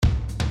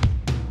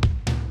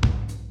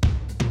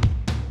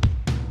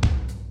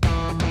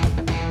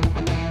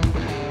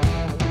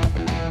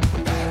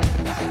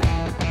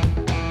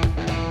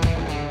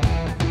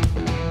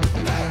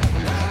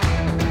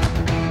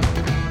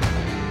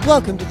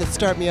Welcome to the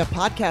Start Me Up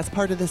podcast,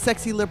 part of the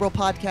Sexy Liberal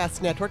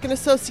Podcast Network in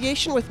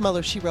association with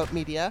Mueller, She Wrote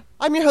Media.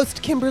 I'm your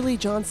host, Kimberly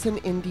Johnson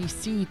in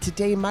D.C.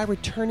 Today, my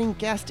returning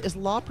guest is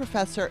law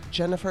professor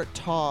Jennifer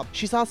Taub.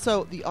 She's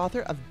also the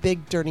author of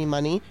Big Dirty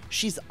Money.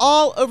 She's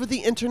all over the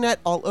internet,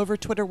 all over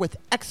Twitter with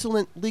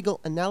excellent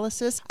legal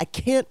analysis. I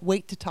can't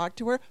wait to talk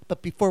to her,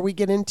 but before we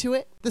get into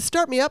it, the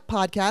Start Me Up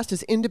podcast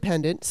is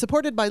independent,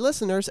 supported by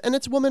listeners, and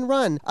it's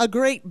woman-run. A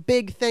great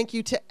big thank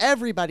you to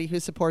everybody who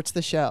supports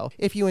the show.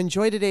 If you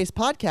enjoy today's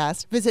podcast,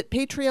 visit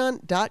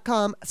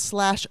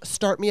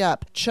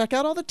patreon.com/startmeup. Check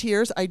out all the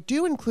tiers. I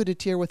do include a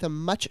tier with a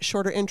much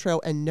shorter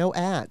intro and no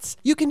ads.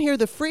 You can hear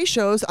the free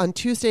shows on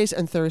Tuesdays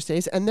and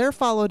Thursdays, and they're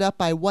followed up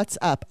by What's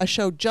Up, a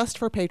show just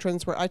for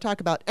patrons where I talk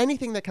about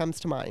anything that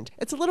comes to mind.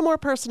 It's a little more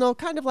personal,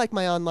 kind of like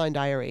my online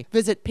diary.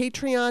 Visit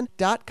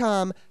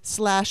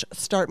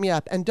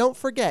patreon.com/startmeup. And don't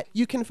forget,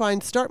 you can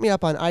find Start Me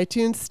Up on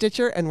iTunes,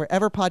 Stitcher, and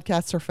wherever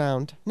podcasts are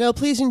found. Now,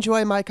 please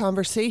enjoy my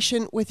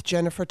conversation with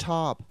Jennifer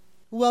Taub.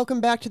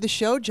 Welcome back to the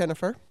show,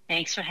 Jennifer.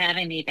 Thanks for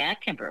having me back,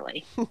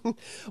 Kimberly.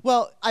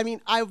 Well, I mean,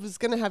 I was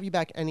going to have you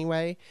back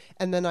anyway,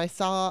 and then I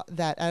saw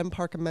that Adam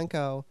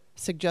Parkhomenko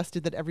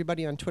suggested that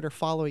everybody on Twitter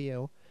follow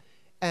you,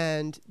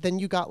 and then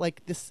you got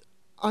like this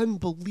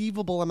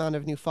unbelievable amount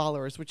of new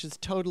followers, which is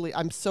totally,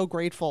 I'm so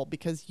grateful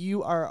because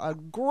you are a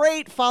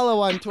great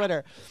follow on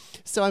Twitter.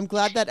 So I'm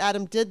glad that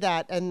Adam did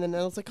that, and then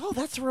I was like, oh,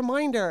 that's a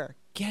reminder.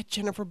 Get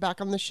Jennifer back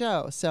on the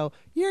show. So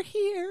you're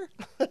here.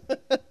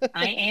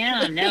 I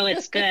am. No,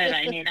 it's good.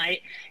 I mean,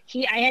 I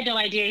had no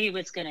idea he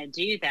was going to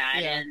do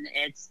that, and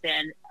it's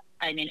been,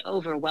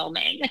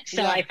 overwhelming.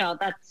 So I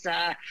felt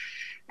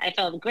I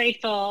felt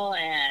grateful,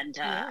 and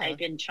I've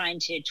been trying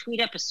to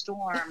tweet up a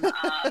storm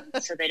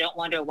so they don't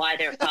wonder why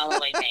they're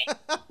following me.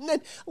 And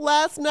then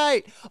last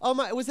night,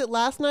 was it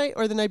last night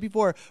or the night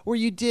before, where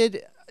you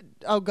did?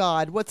 Oh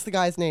God, what's the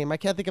guy's name? I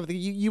can't think of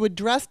you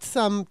addressed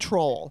some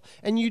troll,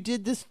 and you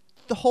did the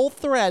whole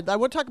thread. I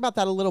want to talk about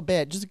that a little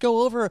bit. Just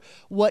go over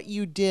what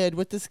you did,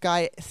 what this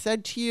guy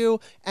said to you,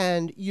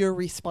 and your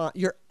response,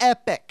 your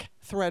epic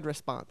thread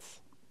response.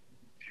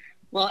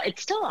 Well,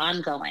 it's still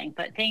ongoing,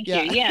 but thank you.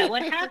 Yeah,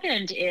 what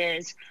happened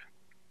is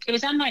it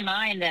was on my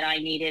mind that I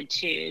needed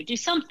to do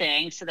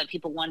something so that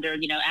people wonder,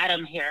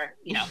 Adam here,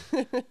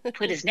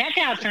 put his neck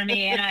out for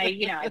me. And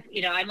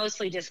I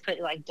mostly just put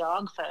like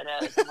dog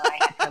photos and what I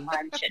had for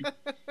lunch. And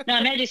no,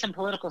 I'm going to do some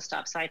political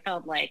stuff. So I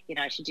felt like,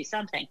 I should do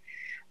something.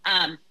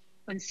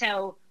 And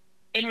so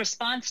in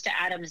response to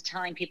Adam's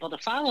telling people to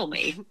follow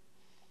me,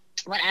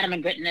 what Adam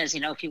had written is,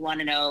 if you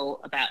want to know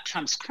about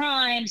Trump's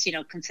crimes,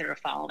 consider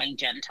following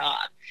Jen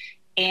Taub.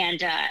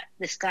 And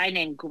this guy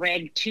named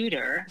Greg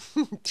Tudor,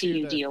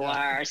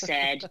 Tudor,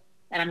 said,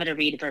 and I'm going to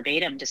read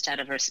verbatim just out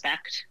of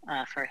respect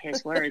for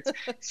his words,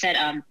 said,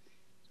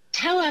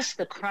 tell us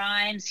the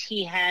crimes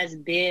he has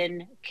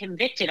been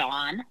convicted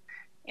on,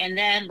 and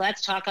then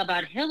let's talk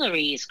about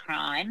Hillary's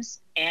crimes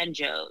and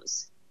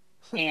Joe's.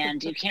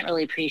 And you can't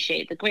really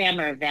appreciate the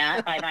grammar of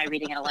that by my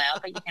reading it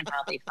aloud, but you can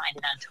probably find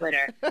it on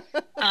Twitter.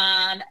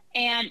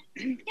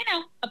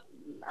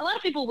 A lot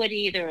of people would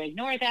either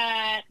ignore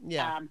that,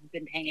 who've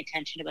been paying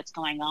attention to what's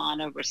going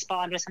on, or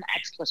respond with some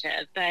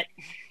expletive. But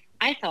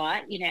I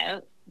thought,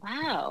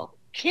 wow,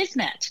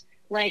 kismet.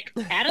 Like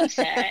Adam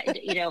said,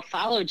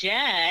 follow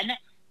Jen,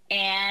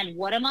 and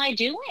what am I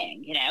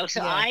doing?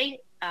 So I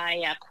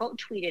quote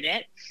tweeted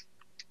it,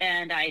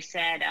 and I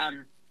said,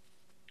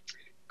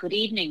 good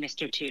evening,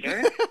 Mr.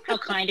 Tudor. How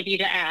kind of you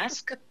to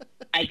ask.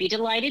 I'd be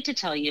delighted to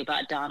tell you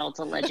about Donald's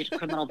alleged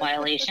criminal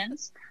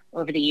violations.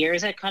 Over the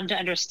years, I've come to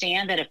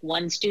understand that if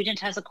one student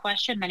has a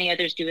question, many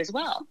others do as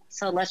well.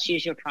 So let's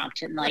use your prompt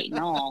to enlighten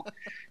all.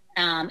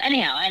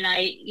 Anyhow, and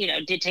I,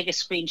 did take a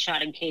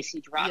screenshot in case he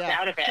dropped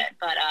out of it.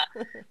 But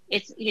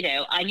it's,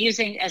 I'm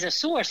using as a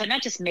source. I'm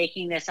not just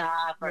making this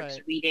up or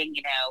just reading,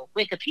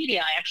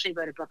 Wikipedia. I actually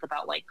wrote a book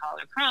about white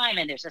collar crime,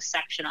 and there's a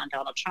section on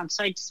Donald Trump.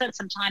 So I spent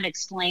some time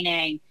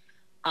explaining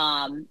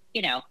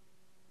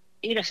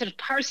sort of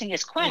parsing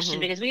his question,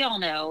 because we all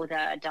know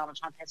that Donald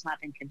Trump has not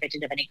been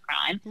convicted of any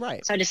crime.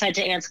 Right. So I decided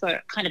to answer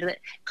kind of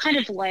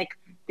like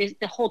the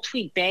whole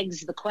tweet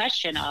begs the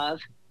question of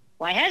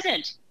why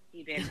hasn't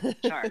he been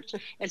charged?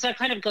 And so I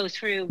kind of go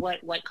through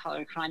what white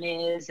collar crime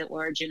is, the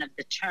origin of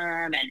the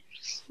term, and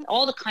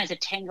all the kinds of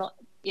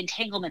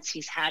entanglements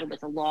he's had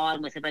with the law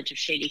and with a bunch of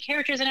shady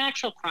characters and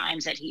actual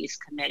crimes that he's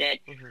committed.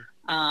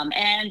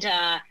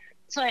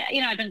 So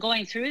I've been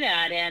going through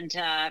that, and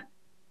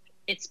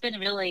it's been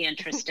really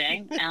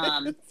interesting.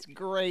 It's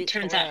great.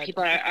 Turns out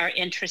people are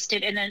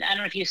interested. And then I don't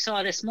know if you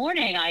saw this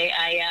morning,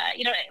 I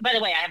by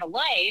the way, I have a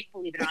life,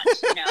 believe it or not.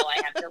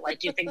 I have to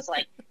do things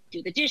like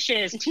do the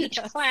dishes, teach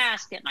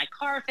class, get my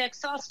car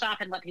fixed. So I'll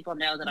stop and let people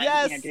know that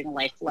I'm doing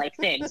life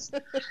things.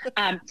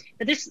 But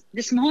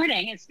this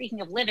morning, and speaking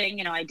of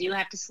living, I do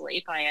have to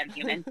sleep. I am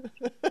human.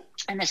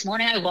 And this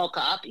morning I woke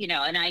up,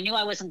 and I knew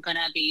I wasn't going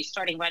to be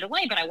starting right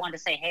away, but I wanted to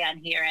say, hey, I'm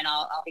here, and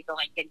I'll be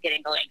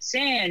getting going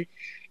soon.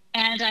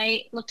 And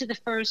I looked at the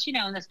first,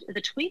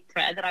 the tweet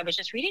thread that I was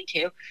just reading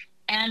to,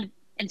 and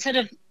instead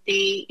of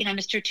the,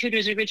 Mr.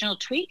 Tudor's original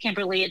tweet,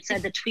 Kimberly, it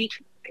said the tweet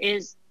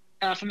is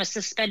from a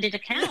suspended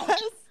account,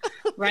 Yes.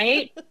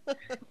 right?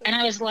 And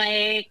I was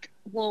like,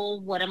 well,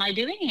 what am I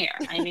doing here?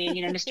 I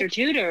mean, Mr.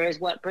 Tudor is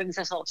what brings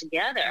us all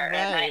together. Right.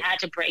 And I had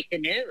to break the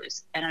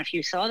news. And if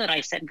you saw that,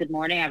 I said, good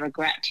morning. I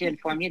regret to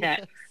inform you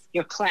that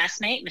your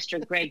classmate,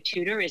 Mr. Greg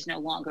Tudor, is no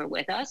longer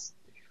with us.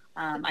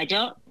 I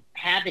don't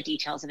have the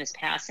details of his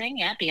passing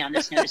yet beyond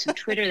this notice on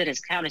Twitter that his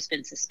account has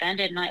been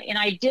suspended. And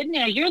I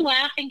didn't, you're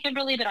laughing,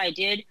 Kimberly, but I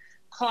did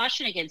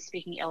caution against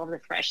speaking ill of the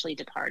freshly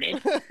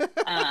departed.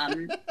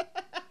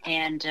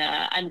 And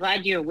I'm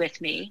glad you're with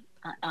me,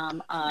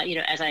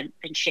 as I've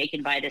been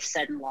shaken by this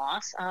sudden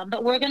loss.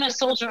 But we're going to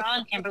soldier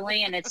on,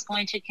 Kimberly, and it's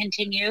going to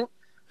continue.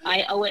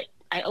 I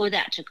owe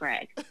that to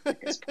Greg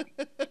at this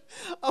point.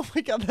 Oh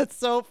my God, that's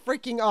so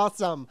freaking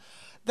awesome.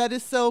 That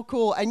is so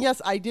cool. And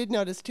yes, I did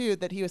notice too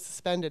that he was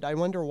suspended. I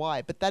wonder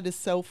why, but that is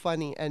so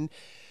funny. And,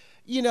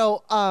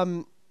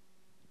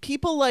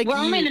 people like We're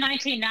only in the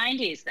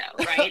 1990s,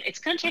 though, right? It's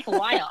going to take a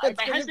while.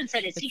 My husband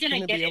said, is he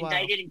going to get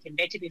indicted and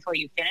convicted before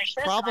you finish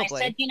this? Probably. And I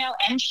said,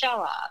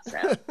 inshallah.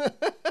 So.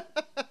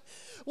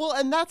 Well,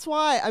 and that's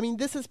why,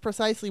 this is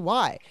precisely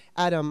why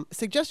Adam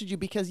suggested you,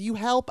 because you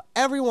help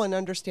everyone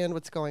understand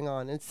what's going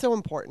on. It's so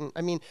important.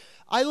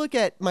 I look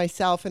at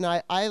myself and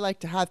I like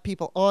to have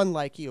people on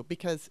like you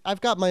because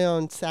I've got my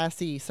own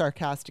sassy,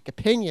 sarcastic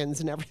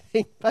opinions and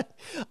everything, but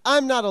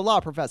I'm not a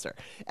law professor.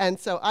 And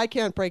so I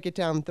can't break it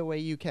down the way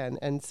you can.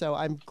 And so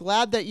I'm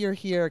glad that you're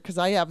here because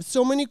I have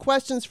so many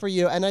questions for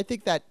you. And I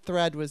think that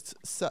thread was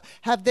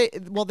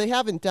they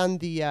haven't done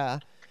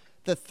the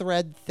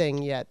thread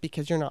thing yet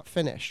because you're not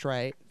finished,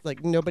 right?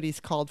 Like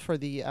nobody's called for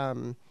the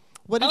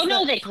what is Oh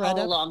no, they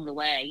call along the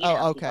way.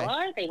 Okay.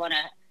 They want to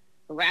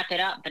wrap it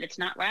up, but it's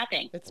not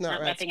wrapping. It's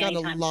not wrapping. It's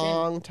got a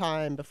long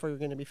time before you're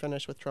going to be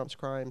finished with Trump's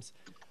crimes.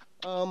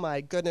 Oh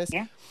my goodness.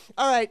 Yeah.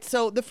 All right.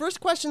 So the first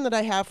question that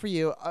I have for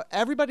you,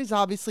 everybody's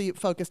obviously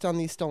focused on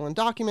these stolen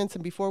documents,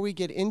 and before we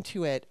get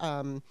into it,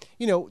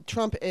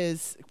 Trump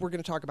is. We're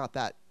going to talk about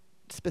that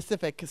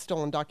specific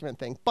stolen document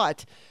thing,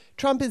 but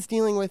Trump is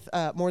dealing with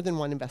more than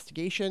one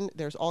investigation.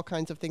 There's all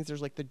kinds of things.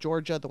 There's like the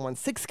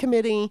 1-6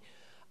 committee.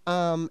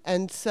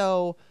 And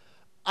so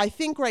I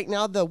think right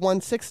now the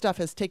 1-6 stuff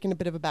has taken a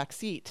bit of a back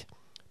seat.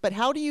 But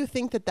how do you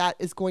think that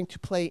is going to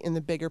play in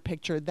the bigger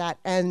picture, that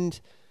and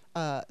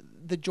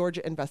the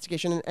Georgia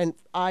investigation? And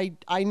I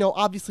know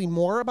obviously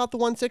more about the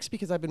 1-6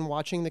 because I've been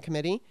watching the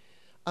committee.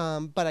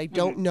 But I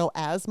don't know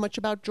as much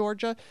about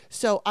Georgia.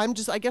 So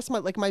I guess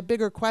my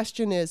bigger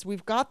question is,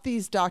 we've got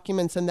these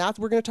documents and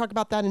we're going to talk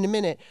about that in a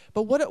minute.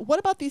 But what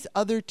about these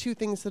other two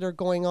things that are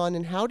going on,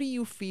 and how do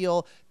you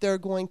feel they're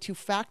going to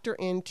factor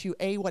into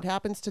what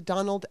happens to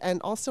Donald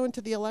and also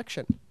into the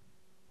election?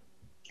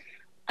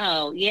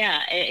 Oh,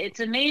 yeah. It's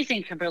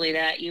amazing, Kimberly,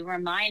 that you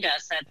remind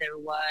us that there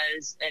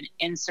was an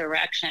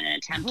insurrection, an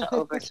attempt to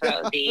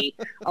overthrow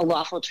a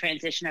lawful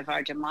transition of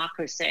our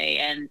democracy.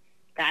 And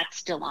that's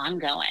still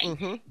ongoing.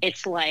 Mm-hmm.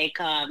 It's like,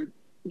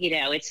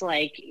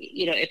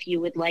 if you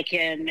would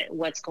liken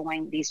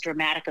these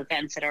dramatic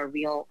events that are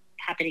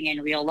happening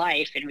in real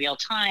life, in real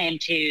time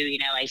to,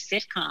 a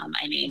sitcom.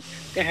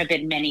 There have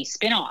been many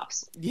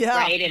spinoffs,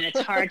 right? And it's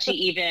hard to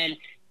even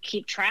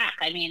keep track.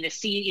 This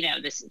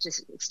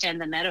just extend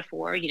the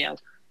metaphor,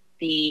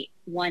 the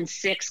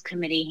 1-6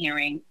 committee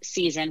hearing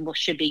season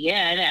should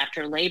begin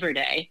after Labor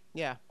Day.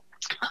 Yeah.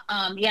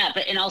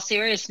 But in all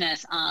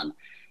seriousness, I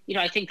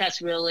think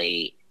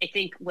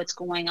what's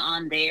going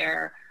on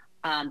there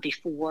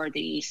before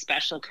the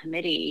special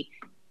committee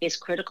is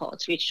critical.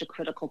 It's reached a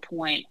critical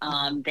point.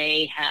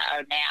 They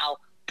are now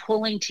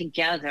pulling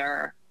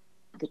together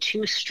the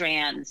two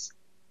strands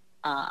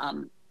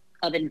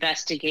of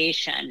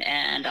investigation,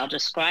 and I'll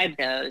describe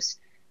those,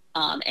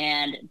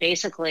 and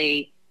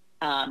basically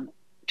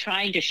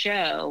trying to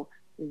show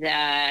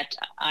that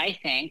I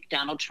think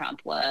Donald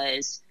Trump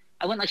was,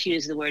 I wouldn't like to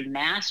use the word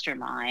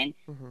mastermind,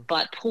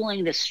 but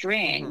pulling the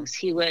strings.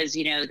 He was,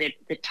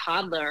 the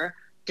toddler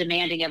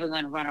demanding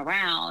everyone run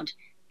around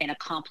and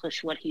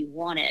accomplish what he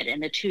wanted.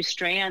 And the two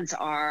strands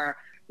are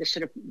the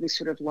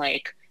sort of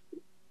like,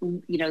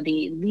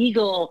 the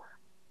legal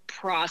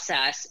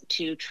process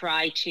to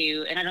try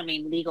to, and I don't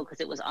mean legal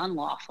because it was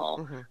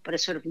unlawful, but a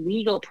sort of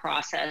legal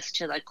process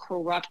to like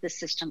corrupt the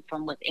system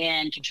from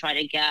within to try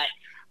to get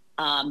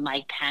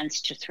Mike Pence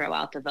to throw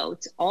out the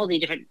votes, all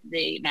the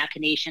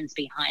machinations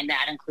behind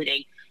that,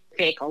 including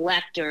fake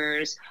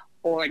electors,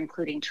 or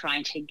including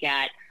trying to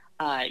get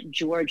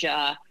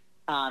Georgia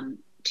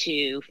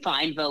to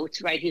find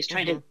votes, right? He was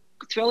trying to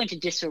throw into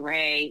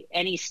disarray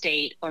any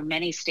state or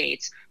many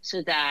states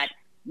so that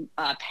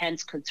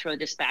Pence could throw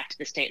this back to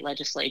the state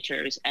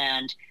legislatures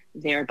and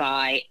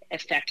thereby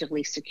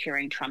effectively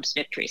securing Trump's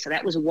victory. So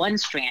that was one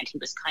strand. He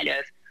was kind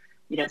of,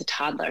 the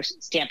toddler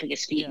stamping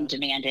his feet and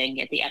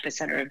demanding at the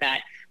epicenter of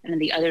that. And then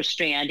the other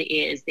strand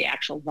is the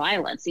actual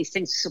violence. These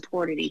things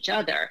supported each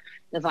other.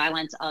 The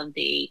violence of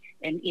inviting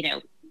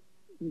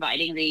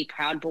the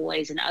Proud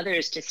Boys and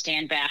others to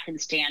stand back and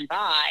stand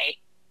by.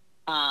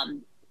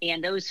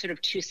 And those sort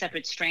of two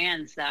separate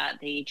strands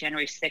that the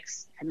January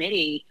 6th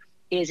committee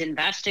is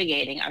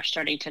investigating are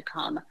starting to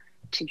come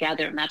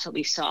together. And that's what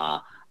we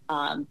saw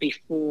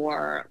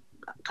before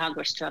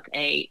Congress took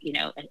a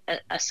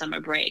summer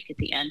break at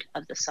the end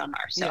of the summer.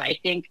 So I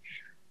think,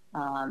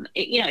 and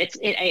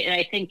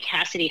I think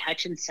Cassidy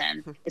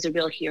Hutchinson is a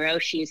real hero.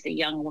 She's the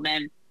young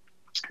woman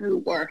who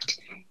worked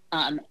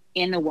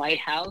in the White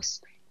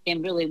House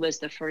and really was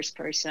the first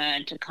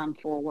person to come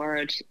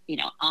forward,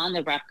 on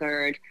the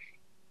record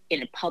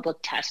in a public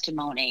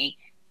testimony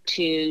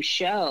to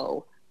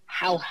show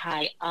how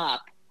high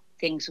up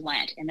things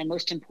went. And the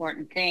most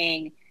important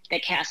thing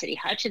that Cassidy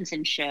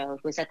Hutchinson showed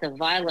was that the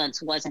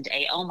violence wasn't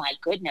oh my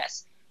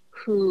goodness,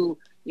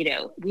 we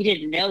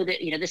didn't know that,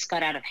 this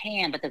got out of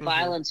hand, but the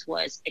violence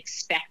was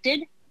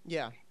expected.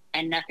 Yeah.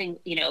 And nothing,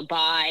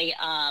 by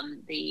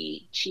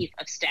the chief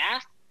of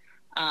staff,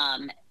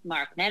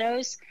 Mark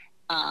Meadows,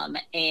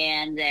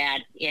 and that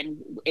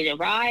it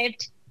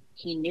arrived.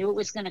 He knew it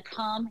was going to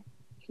come.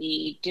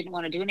 He didn't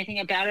want to do anything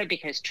about it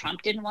because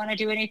Trump didn't want to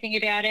do anything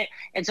about it.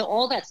 And so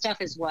all that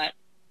stuff is what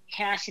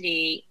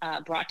Cassidy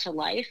brought to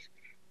life.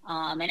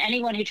 And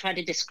anyone who tried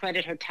to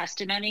discredit her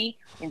testimony,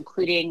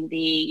 including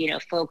the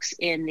folks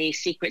in the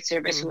Secret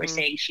Service who were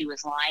saying she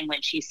was lying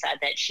when she said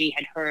that she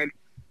had heard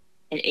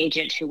an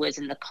agent who was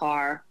in the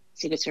car,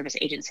 Secret Service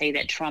agent, say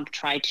that Trump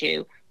tried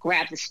to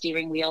grab the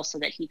steering wheel so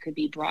that he could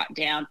be brought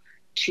down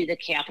to the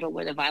Capitol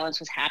where the violence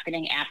was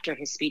happening after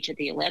his speech at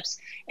the Ellipse,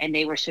 and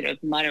they were sort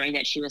of muttering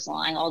that she was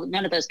lying.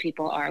 None of those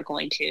people are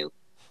going to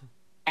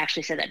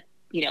actually say that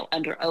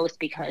under oath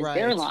because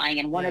they're lying.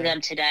 And one of them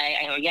today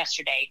or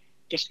yesterday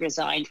just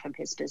resigned from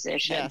his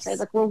position. Yes.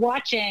 So we're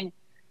watching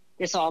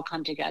this all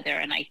come together,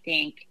 and I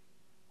think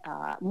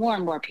more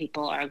and more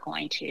people are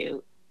going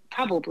to,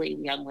 probably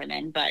young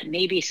women, but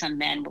maybe some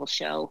men will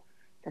show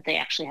that they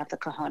actually have the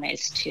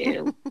cojones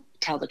to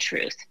tell the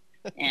truth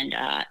and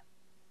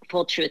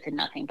full truth and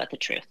nothing but the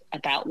truth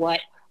about what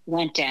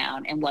went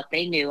down and what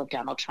they knew of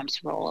Donald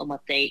Trump's role and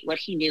what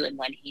he knew and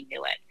when he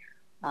knew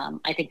it.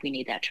 I think we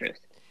need that truth.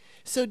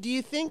 So do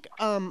you think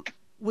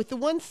with the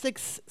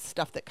 1-6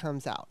 stuff that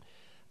comes out,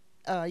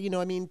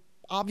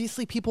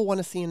 obviously people want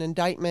to see an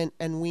indictment,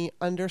 and we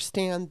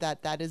understand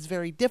that is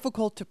very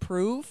difficult to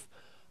prove,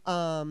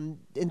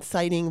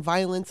 inciting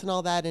violence and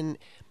all that. And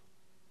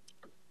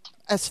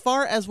as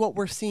far as what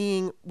we're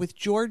seeing with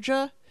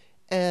Georgia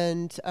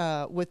and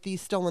with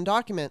these stolen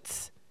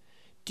documents,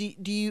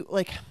 do you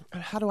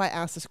how do I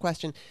ask this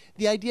question?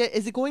 The idea,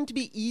 is it going to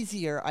be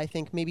easier, I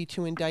think, maybe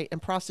to indict and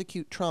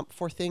prosecute Trump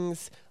for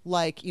things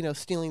like,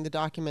 stealing the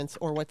documents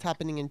or what's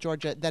happening in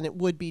Georgia than it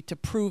would be to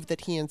prove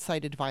that he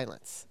incited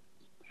violence?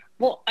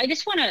 Well, let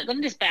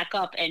me just back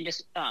up and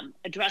just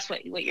address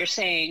what you're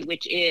saying,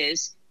 which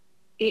is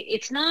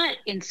it's not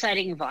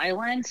inciting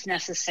violence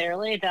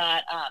necessarily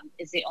that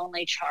is the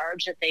only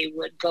charge that they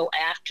would go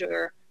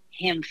after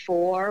him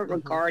for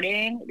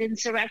regarding the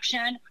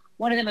insurrection.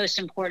 One of the most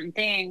important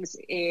things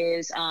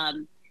is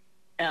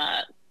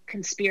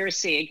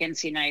conspiracy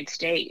against the United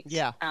States,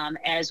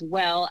 as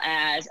well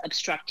as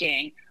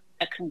obstructing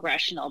a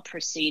congressional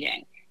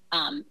proceeding.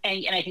 And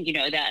I think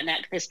that, and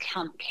that this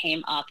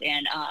came up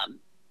in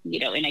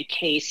in a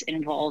case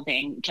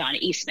involving John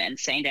Eastman,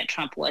 saying that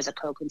Trump was a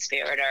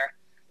co-conspirator.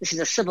 This is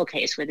a civil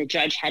case where the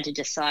judge had to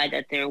decide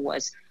that there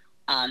was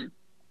that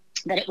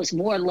it was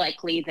more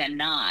likely than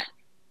not.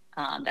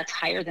 That's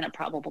higher than a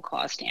probable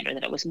cause standard,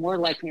 that it was more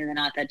likely than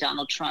not that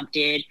Donald Trump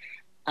did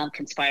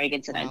conspire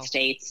against the United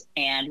States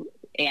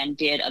and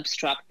did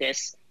obstruct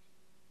this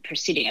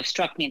proceeding.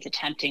 Obstruct means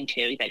attempting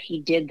to, that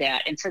he did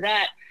that. And so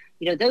that,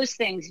 those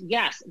things,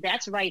 yes,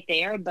 that's right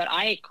there. But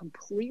I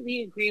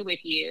completely agree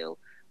with you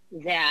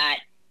that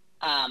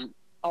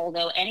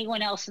although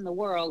anyone else in the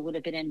world would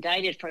have been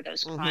indicted for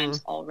those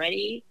crimes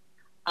already,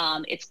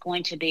 it's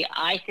going to be,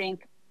 I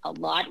think, a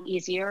lot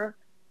easier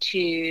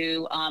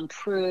to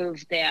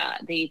prove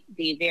that the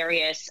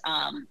various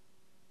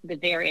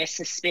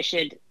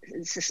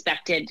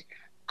suspected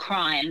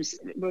crimes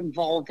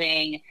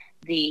involving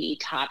the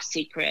top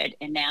secret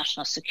and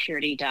national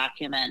security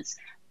documents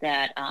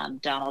that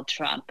Donald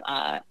Trump,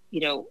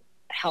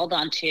 held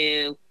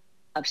onto,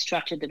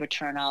 obstructed the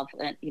return of,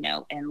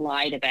 and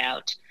lied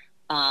about.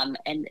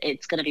 And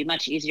it's going to be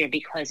much easier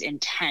because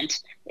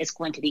intent is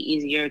going to be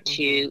easier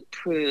to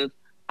prove,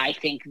 I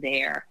think,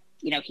 there.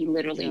 He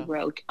literally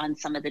wrote on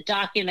some of the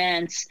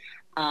documents.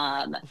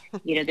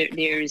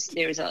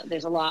 There's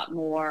a lot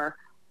more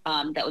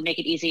that would make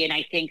it easy. And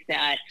I think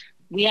that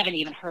we haven't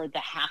even heard the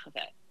half of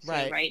it. So,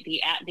 right.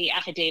 The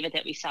affidavit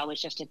that we saw was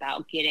just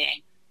about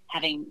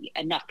having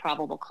enough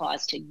probable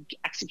cause to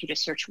execute a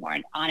search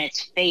warrant. On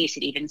its face,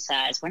 it even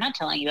says, we're not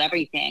telling you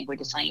everything. We're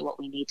just telling you what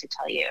we need to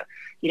tell you.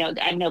 I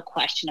have no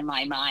question in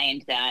my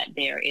mind that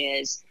there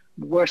is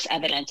worse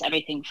evidence,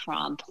 everything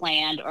from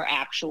planned or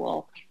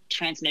actual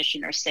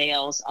transmission or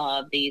sales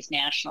of these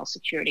national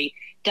security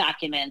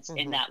documents,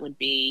 and that would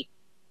be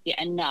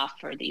enough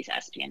for these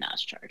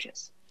espionage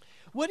charges.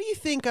 What do you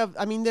think of,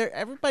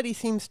 everybody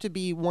seems to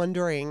be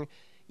wondering,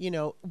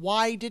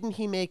 why didn't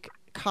he make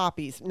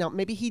copies? Now,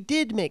 maybe he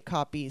did make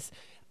copies.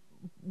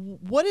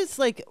 What is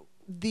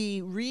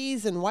the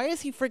reason? Why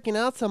is he freaking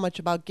out so much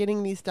about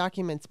getting these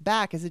documents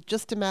back? Is it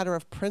just a matter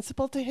of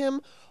principle to him?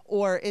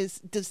 or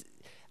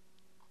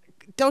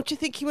don't you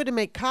think he would have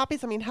made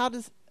copies? I mean, I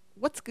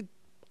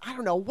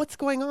don't know what's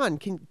going on.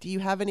 Do you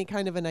have any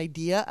kind of an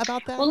idea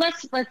about that? Well,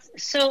 let's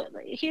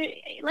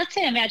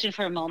say, imagine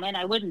for a moment,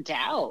 I wouldn't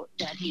doubt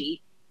that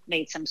he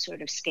made some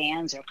sort of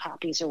scans or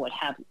copies or what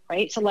have you,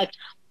 right? So like,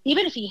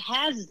 even if he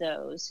has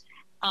those,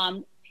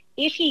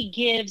 if he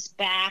gives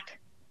back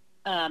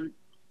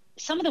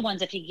some of the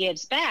ones, if he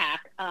gives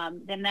back,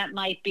 then that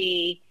might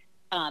be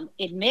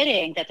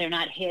admitting that they're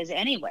not his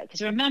anyway.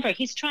 Because remember,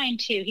 he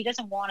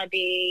doesn't want to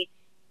be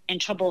in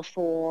trouble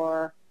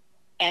for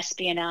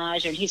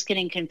espionage, or he's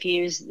getting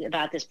confused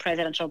about this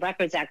Presidential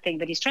Records Act thing,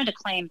 but he's trying to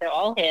claim they're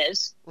all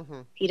his.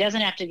 Mm-hmm. He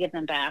doesn't have to give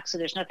them back. So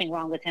there's nothing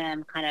wrong with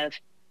him kind of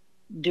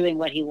doing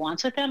what he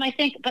wants with them, I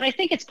think. But I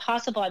think it's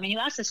possible. I mean, you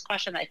asked this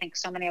question that I think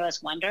so many of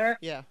us wonder.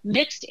 Yeah.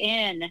 Mixed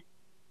in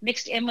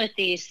with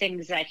these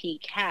things that he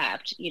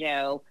kept,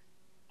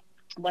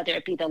 whether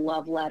it be the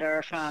love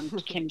letter from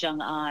Kim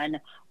Jong-un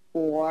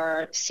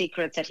or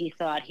secrets that he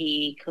thought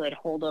he could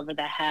hold over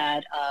the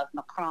head of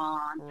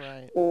Macron,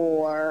 right,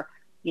 or,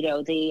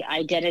 the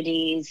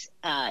identities,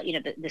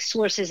 the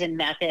sources and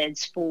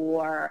methods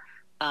for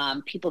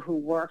people who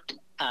worked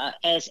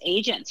as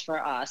agents for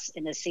us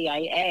in the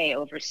CIA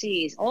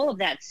overseas, all of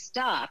that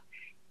stuff,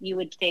 you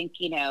would think,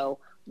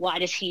 why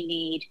does he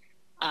need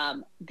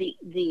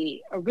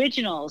the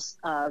originals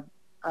of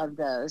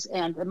those?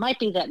 And it might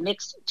be that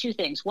two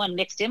things. One,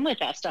 mixed in with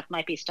that stuff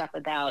might be stuff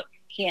about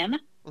him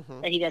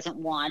that he doesn't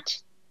want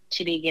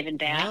to be given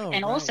back.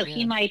 And also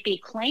he might be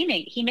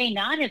claiming he may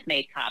not have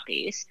made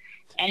copies,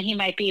 and he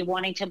might be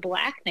wanting to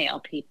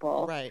blackmail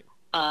people. Right.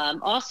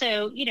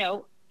 Also,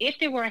 if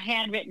there were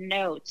handwritten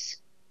notes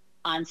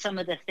on some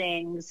of the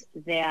things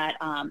that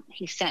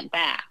he sent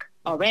back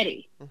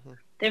already,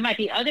 there might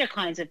be other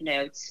kinds of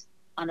notes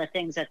on the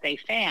things that they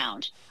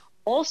found.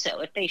 Also,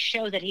 if they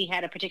show that he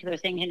had a particular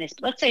thing in his,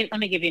 let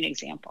me give you an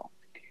example.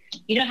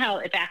 You know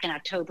how back in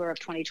October of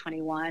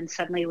 2021,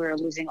 suddenly we were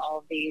losing all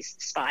of these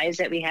spies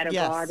that we had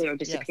abroad, they were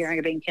disappearing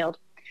or being killed.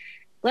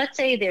 Let's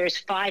say there's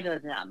 5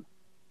 of them,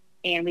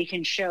 and we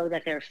can show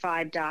that there are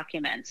 5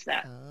 documents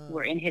that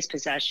were in his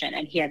possession,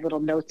 and he had little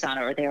notes on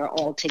it, or they were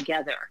all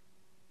together.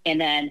 And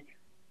then,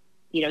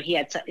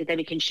 then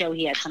we can show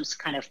he had some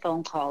kind of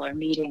phone call or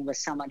meeting with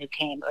someone who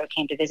came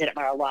to visit at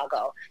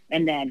Mar-a-Lago.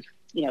 And then,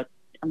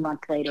 a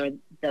month later,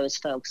 those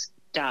folks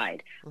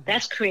died.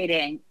 That's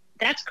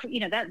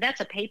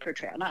a paper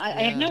trail. Now,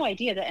 I have no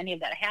idea that any of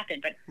that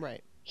happened,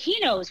 but he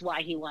knows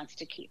why he wants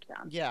to keep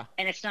them. Yeah.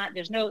 And it's not,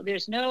 there's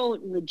no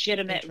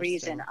legitimate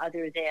reason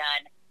other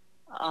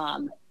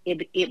than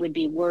it would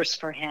be worse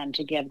for him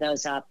to give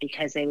those up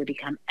because they would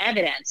become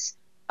evidence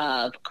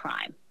of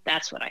crime.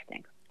 That's what I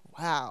think.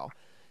 Wow.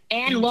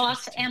 And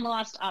lost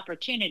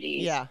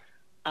opportunities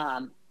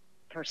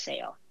for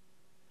sale.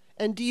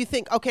 And do you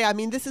think, I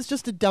mean, this is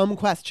just a dumb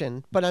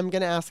question, but I'm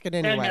going to ask it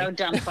anyway. There are no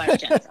dumb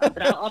questions, but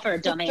I'll offer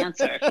a dumb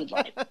answer if you'd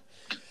like.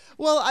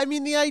 Well, I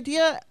mean, the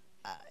idea,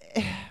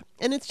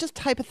 and it's just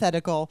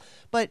hypothetical,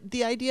 but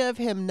the idea of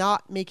him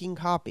not making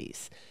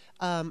copies,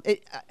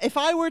 if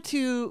I were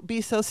to be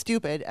so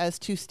stupid as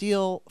to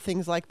steal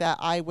things like that,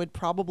 I would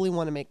probably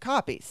want to make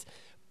copies.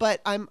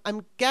 But I'm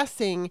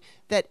guessing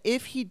that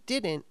if he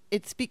didn't,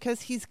 it's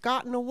because he's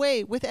gotten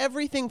away with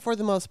everything for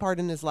the most part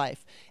in his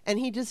life, and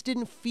he just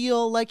didn't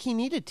feel like he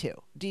needed to.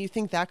 Do you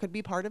think that could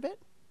be part of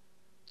it?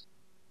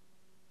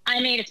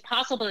 I mean, it's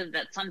possible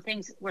that some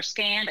things were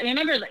scanned. I mean,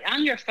 remember,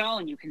 on your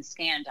phone, you can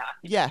scan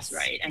documents,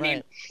 right? I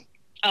mean,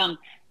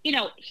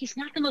 he's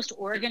not the most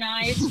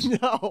organized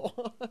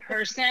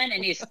person,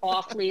 and he's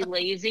awfully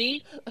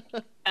lazy.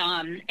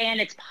 And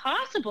it's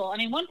possible. I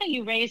mean, one thing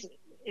you raise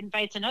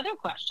invites another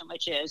question,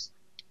 which is,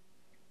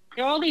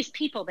 there are all these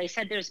people. They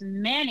said there's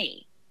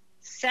numerous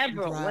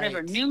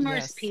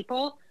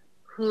people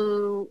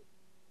who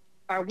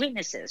are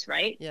witnesses,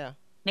 right? Yeah.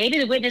 Maybe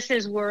the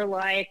witnesses were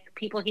like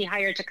people he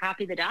hired to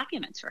copy the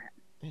documents for him.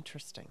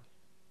 Interesting.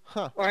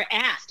 Huh. Or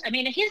asked. I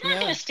mean, he's not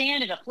going to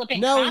stand at a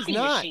flipping copy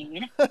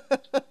machine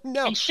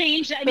and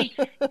change. I mean,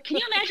 can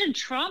you imagine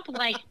Trump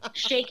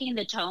shaking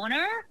the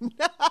toner?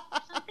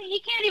 He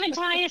can't even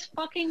tie his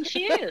fucking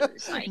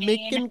shoes.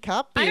 Making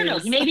copies. I don't know.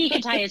 Maybe he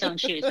can tie his own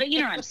shoes, but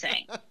you know what I'm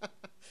saying.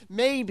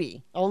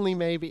 Maybe, only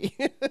maybe.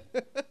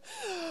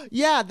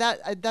 Yeah,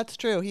 that's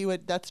true.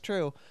 That's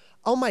true.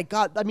 Oh my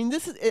God. I mean,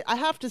 I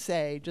have to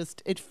say,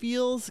 it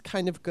feels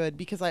kind of good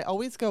because I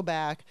always go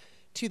back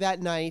to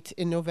that night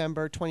in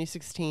November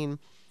 2016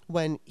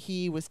 when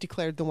he was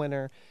declared the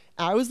winner.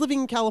 I was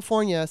living in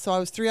California, so I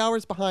was 3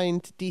 hours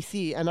behind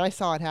DC, and I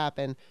saw it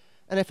happen.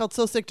 And I felt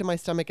so sick to my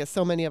stomach, as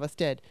so many of us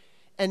did.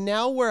 And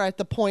now we're at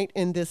the point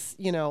in this,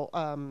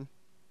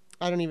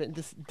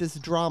 this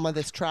drama,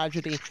 this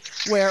tragedy,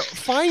 where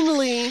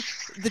finally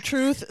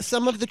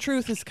some of the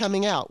truth is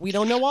coming out. We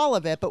don't know all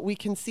of it, but we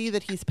can see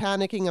that he's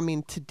panicking. I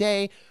mean,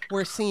 today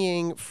we're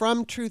seeing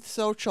from Truth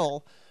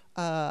Social,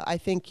 I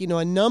think,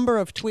 a number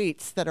of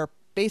tweets that are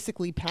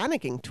basically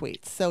panicking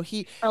tweets. So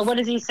what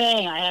is he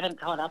saying? I haven't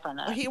caught up on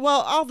that.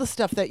 All the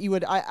stuff that you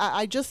would,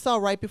 I just saw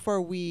right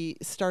before we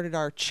started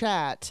our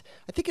chat.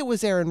 I think it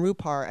was Aaron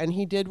Rupar, and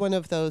he did one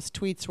of those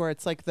tweets where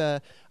it's like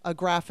a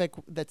graphic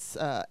that's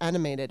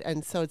animated,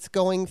 and so it's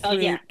going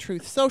through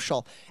Truth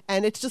Social,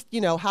 and it's just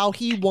how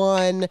he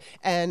won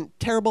and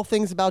terrible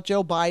things about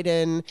Joe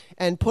Biden,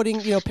 and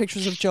putting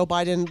pictures of Joe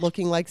Biden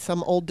looking like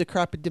some old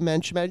decrepit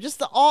dementia man.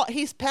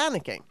 He's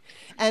panicking,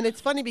 and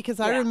it's funny because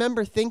I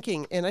remember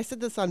thinking, and I said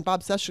this on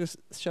Bob Sessions'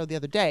 show the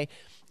other day.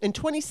 In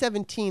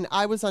 2017,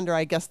 I was under,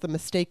 I guess, the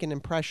mistaken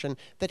impression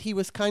that he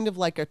was kind of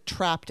like a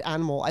trapped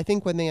animal. I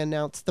think when they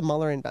announced the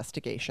Mueller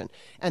investigation,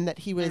 and that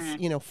he was,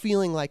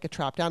 feeling like a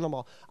trapped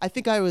animal. I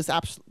think I was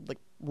absolutely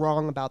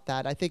wrong about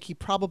that. I think he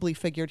probably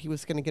figured he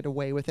was going to get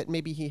away with it.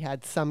 Maybe he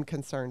had some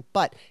concern.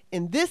 But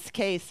in this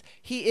case,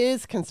 he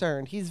is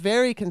concerned. He's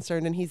very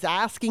concerned, and he's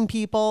asking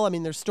people. I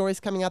mean, there's stories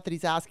coming out that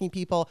he's asking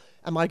people,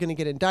 am I going to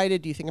get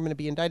indicted? Do you think I'm going to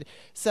be indicted?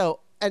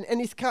 So, and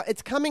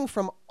it's coming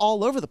from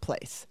all over the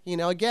place.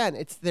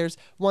 Again, there's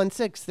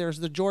 1-6, there's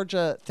the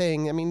Georgia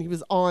thing. I mean, he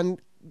was on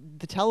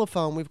the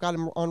telephone. We've got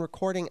him on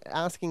recording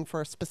asking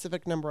for a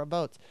specific number of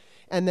votes.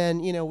 And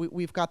then,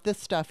 we've got this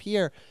stuff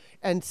here.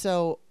 And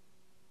so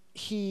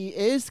he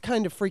is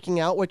kind of freaking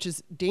out, which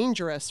is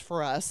dangerous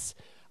for us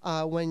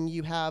when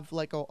you have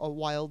like a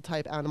wild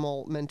type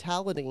animal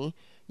mentality.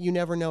 You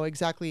never know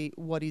exactly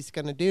what he's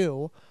going to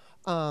do.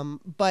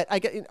 But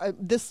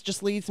this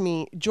just leads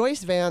me.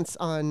 Joyce Vance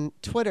on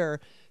Twitter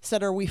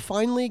said, "Are we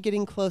finally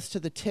getting close to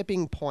the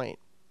tipping point?"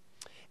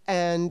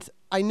 And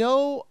I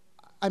want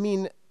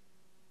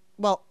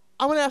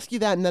to ask you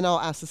that, and then I'll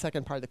ask the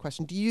second part of the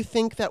question. Do you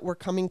think that we're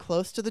coming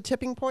close to the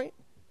tipping point?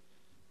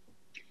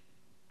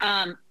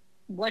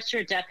 What's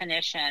your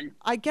definition?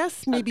 I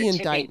guess maybe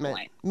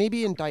indictment.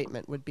 Maybe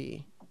indictment would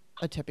be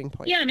a tipping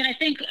point. Yeah, I mean, I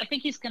think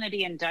he's going to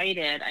be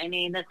indicted. I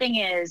mean, the thing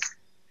is,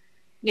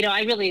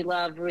 I really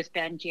love Ruth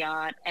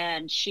Ben-Ghiat,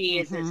 and she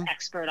is this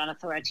expert on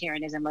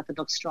authoritarianism with the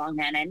book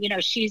Strongmen. And,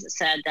 she's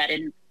said that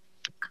in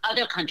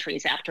other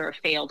countries after a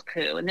failed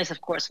coup, and this, of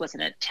course, was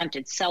an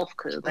attempted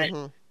self-coup, but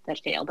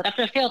that failed. But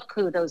after a failed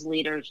coup, those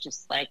leaders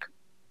just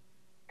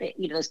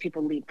those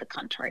people leave the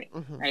country,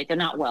 right? They're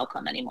not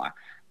welcome anymore.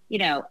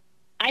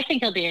 I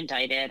think he'll be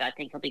indicted. I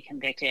think he'll be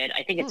convicted.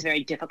 I think it's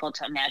very difficult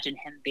to imagine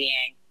him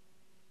being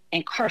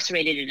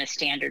incarcerated in a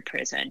standard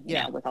prison,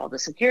 with all the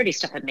security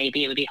stuff, and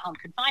maybe it would be home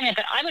confinement.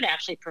 But I would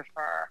actually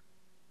prefer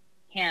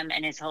him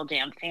and his whole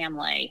damn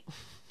family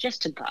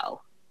just to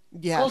go.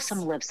 Yes. Go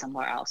live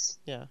somewhere else.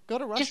 Yeah. Go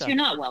to Russia. You're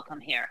not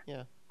welcome here.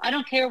 Yeah. I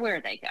don't care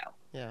where they go.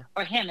 Yeah.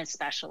 Or him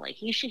especially.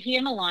 He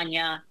and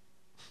Melania,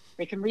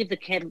 they can leave the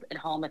kid at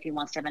home if he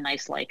wants to have a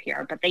nice life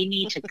here, but they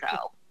need to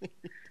go.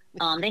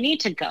 They need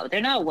to go.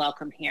 They're not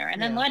welcome here.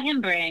 And then let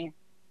him bring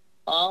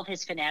all of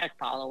his fanatic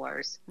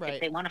followers,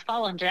 if they want to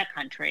follow him to that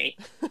country,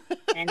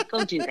 and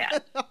go do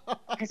that.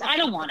 Because I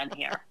don't want him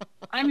here.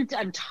 I'm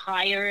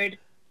tired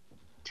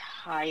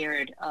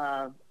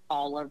of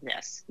all of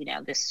this,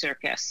 this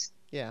circus.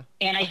 Yeah.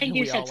 And I think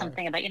you said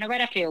something about,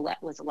 right after he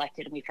was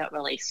elected, and we felt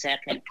really sick,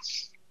 and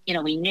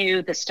we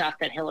knew the stuff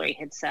that Hillary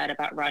had said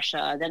about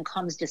Russia. Then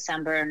comes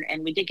December,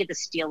 and we did get the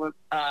Steele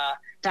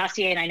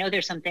dossier, and I know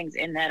there's some things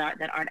in that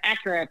aren't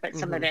accurate, but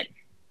some of it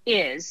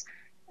is.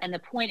 And the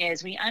point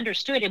is, we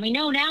understood, and we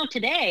know now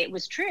today it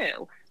was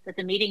true, that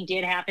the meeting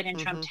did happen in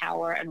Trump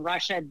Tower, and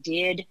Russia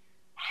did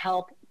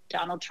help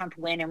Donald Trump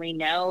win. And we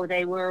know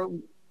they were,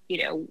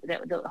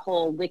 the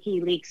whole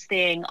WikiLeaks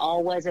thing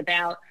all was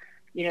about,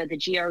 the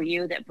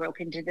GRU that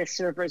broke into the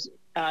servers,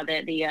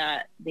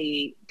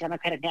 the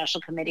Democratic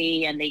National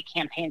Committee and the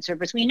campaign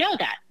servers. We know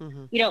that,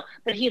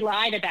 but he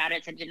lied about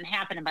it, so it didn't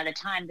happen. And by the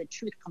time the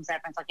truth comes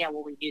out, it's like, yeah,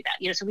 well, we knew that,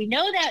 so we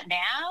know that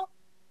now.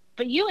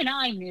 But you and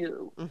I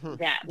knew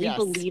that. We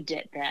believed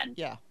it then.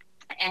 Yeah.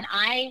 And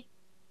I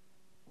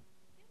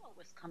knew what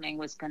was coming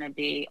was going to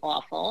be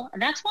awful.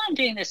 And that's why I'm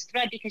doing this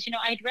thread, because,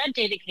 I'd read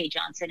David Cay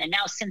Johnston, and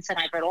now since then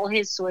I've read all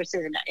his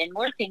sources and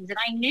more things. And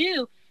I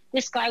knew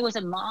this guy was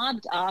a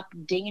mobbed up,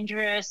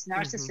 dangerous,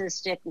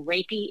 narcissistic,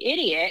 rapey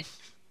idiot.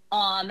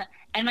 And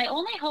my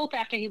only hope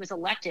after he was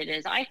elected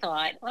is I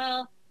thought,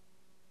 well,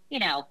 he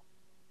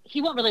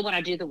won't really want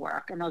to do the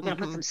work. And they're going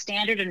to put some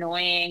standard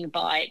annoying,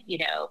 but,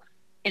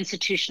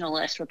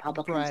 institutionalist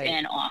Republicans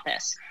in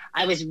office.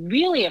 I was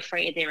really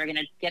afraid they were going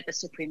to get the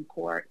Supreme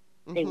Court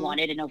they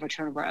wanted and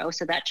overturn Roe,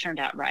 so that turned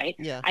out right.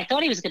 Yeah. I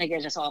thought he was going to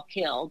get us all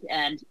killed,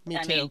 and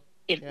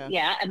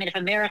if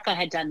America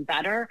had done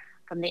better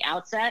from the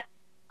outset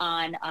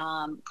on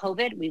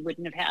COVID, we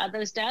wouldn't have had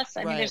those deaths.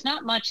 I mean, there's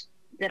not much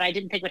that I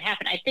didn't think would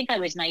happen. I think I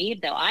was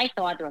naive, though. I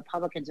thought the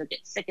Republicans would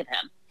get sick of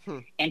him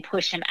and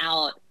push him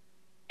out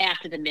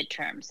after the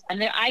midterms.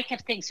 And I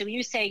kept thinking, so when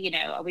you say,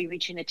 are we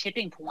reaching the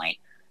tipping point?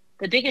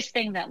 The biggest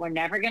thing that we're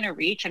never going to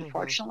reach,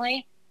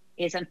 unfortunately,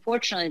 is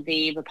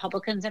the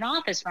Republicans in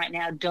office right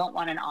now don't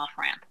want an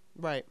off-ramp.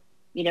 Right.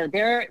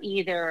 They're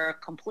either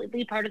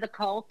completely part of the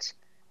cult,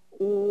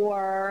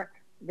 or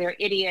they're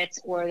idiots,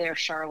 or they're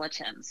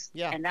charlatans.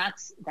 Yeah. And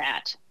that's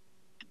that.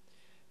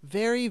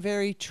 Very,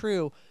 very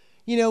true.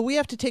 We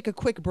have to take a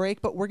quick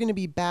break, but we're going to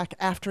be back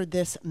after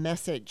this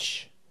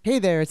message. Hey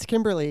there, it's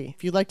Kimberly.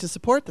 If you'd like to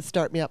support the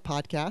Start Me Up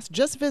podcast,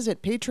 just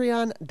visit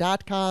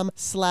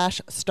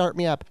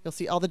patreon.com/startmeup. You'll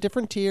see all the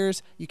different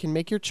tiers. You can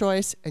make your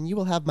choice, and you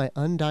will have my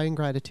undying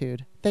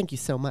gratitude. Thank you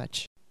so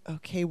much.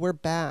 Okay, we're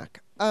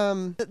back.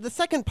 The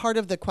second part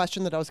of the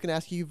question that I was going to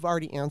ask you, you've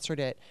already answered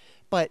it,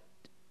 but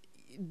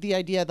the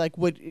idea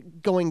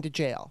going to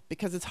jail,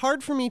 because it's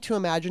hard for me to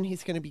imagine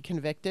he's going to be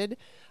convicted.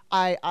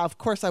 Of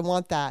course I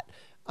want that.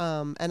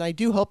 And I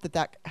do hope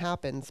that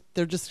happens.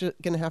 They're just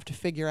going to have to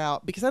figure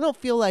out, because I don't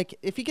feel like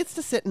if he gets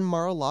to sit in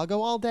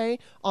Mar-a-Lago all day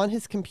on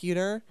his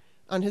computer,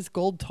 on his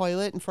gold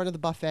toilet in front of the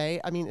buffet,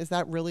 is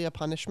that really a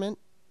punishment?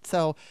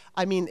 So,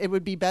 it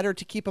would be better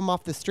to keep him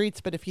off the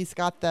streets, but if he's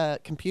got the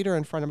computer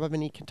in front of him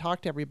and he can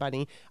talk to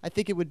everybody, I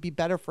think it would be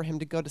better for him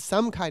to go to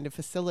some kind of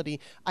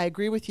facility. I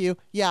agree with you.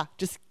 Yeah,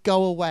 just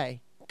go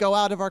away. Go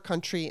out of our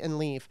country and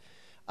leave.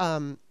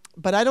 But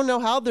I don't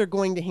know how they're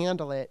going to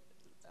handle it.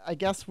 I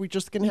guess we're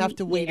just going to have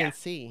to wait and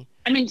see.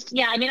 I'm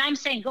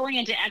saying going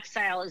into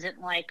exile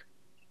isn't like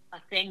a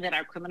thing that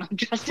our criminal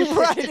justice system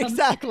right,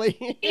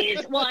 exactly.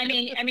 is. Well,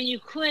 you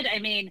could,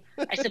 I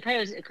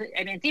suppose,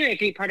 in theory, it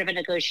could be part of a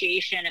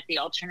negotiation if the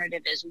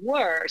alternative is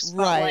worse.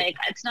 But right.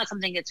 It's not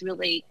something that's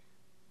really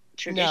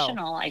traditional.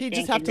 No, I think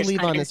just have to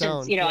leave on his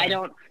own.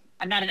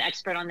 I'm not an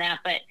expert on that,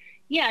 but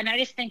yeah, I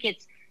just think I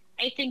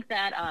think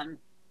that,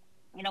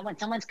 when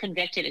someone's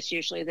convicted, it's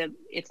usually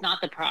it's not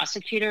the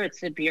prosecutor,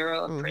 it's the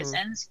Bureau of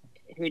Prisons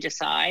who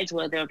decides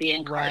whether they'll be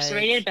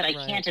incarcerated. Right, but I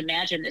can't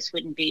imagine this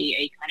wouldn't be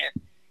a kind of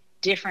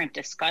different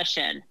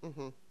discussion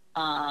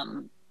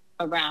around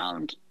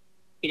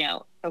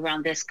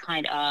this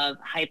kind of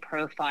high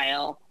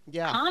profile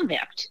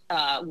convict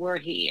were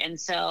he. And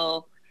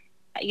so,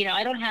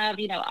 I don't have,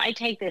 I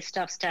take this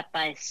stuff step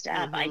by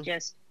step. I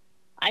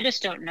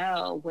just don't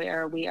know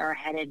where we are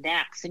headed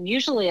next. And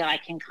usually I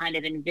can kind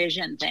of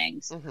envision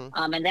things.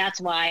 And that's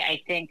why I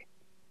think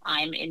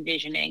I'm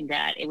envisioning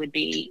that it would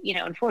be,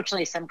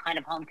 unfortunately, some kind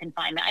of home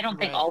confinement. I don't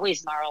think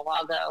always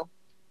Mar-a-Lago,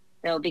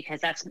 though, because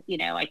that's,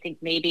 I think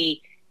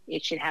maybe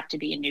it should have to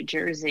be in New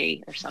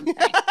Jersey or something.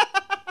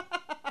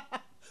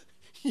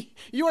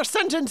 You are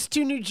sentenced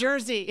to New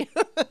Jersey.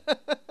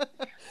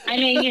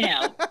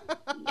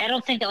 I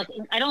don't think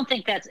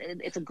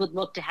it's a good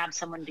look to have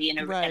someone be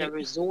at a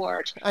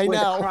resort where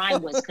the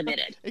crime was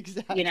committed.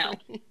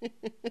 Exactly.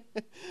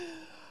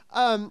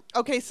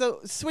 Okay,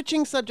 so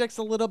switching subjects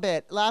a little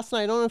bit. Last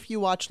night, I don't know if you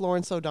watched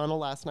Lawrence O'Donnell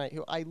last night,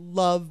 who I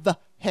love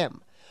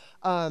him,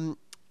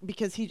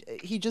 because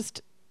he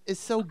just is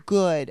so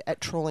good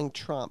at trolling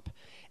Trump.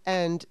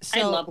 And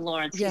so I love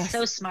Lawrence. Yes. He's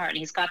so smart, and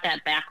he's got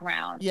that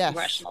background,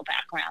 congressional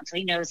background, so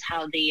he knows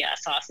how the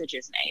sausage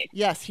is made.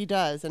 Yes, he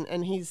does,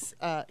 and he's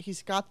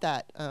got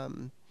that. I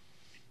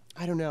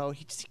don't know.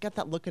 He's got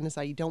that look in his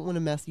eye. You don't want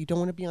to mess. You don't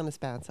want to be on his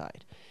bad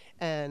side,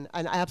 and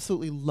I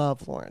absolutely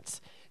love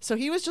Lawrence. So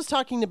he was just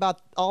talking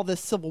about all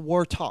this Civil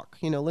War talk.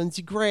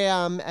 Lindsey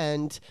Graham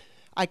and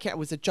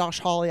was it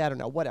Josh Hawley? I don't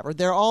know. Whatever.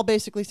 They're all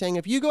basically saying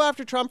if you go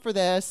after Trump for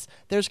this,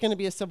 there's going to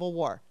be a civil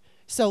war.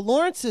 So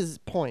Lawrence's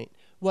point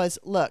was,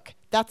 look,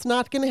 that's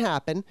not going to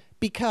happen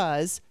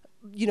because,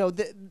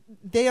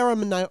 they are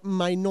a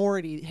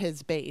minority,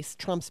 his base,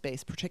 Trump's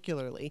base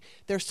particularly.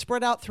 They're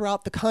spread out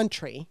throughout the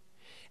country.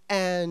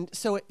 And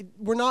so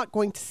we're not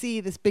going to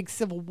see this big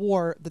civil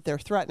war that they're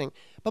threatening.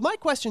 But my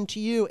question to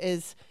you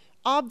is,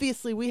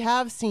 obviously, we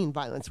have seen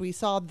violence. We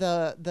saw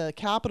the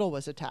Capitol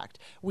was attacked.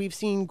 We've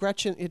seen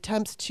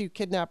attempts to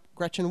kidnap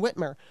Gretchen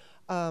Whitmer.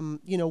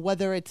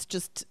 Whether it's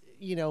just,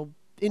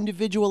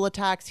 individual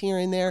attacks here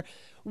and there.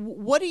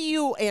 What do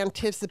you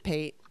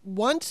anticipate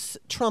once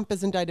Trump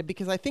is indicted?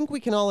 Because I think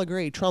we can all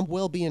agree Trump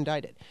will be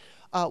indicted.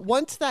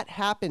 Once that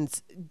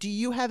happens, do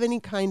you have any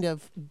kind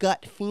of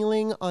gut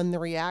feeling on the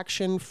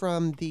reaction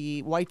from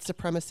the white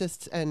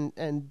supremacists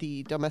and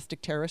the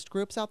domestic terrorist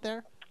groups out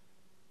there?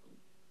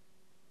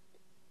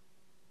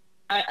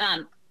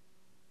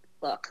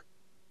 Look,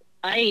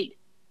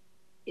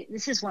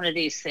 this is one of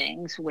these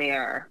things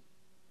where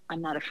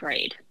I'm not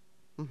afraid.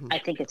 I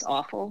think it's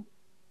awful,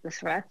 the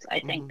threats.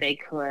 I think they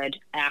could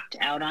act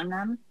out on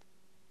them.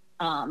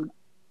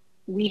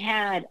 We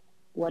had,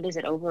 how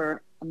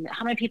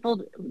many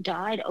people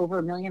died? Over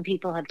 1 million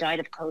people have died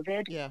of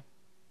COVID. Yeah.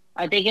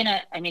 Are they going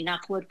to,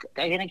 knock wood, are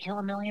they going to kill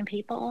 1 million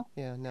people?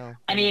 Yeah, no.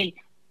 I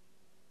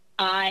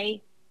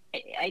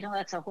know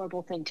that's a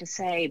horrible thing to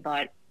say,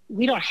 but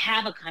we don't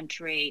have a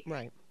country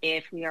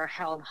if we are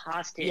held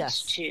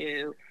hostage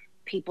to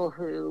people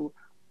who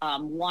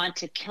want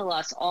to kill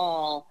us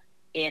all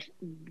if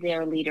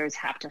their leaders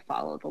have to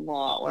follow the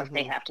law or if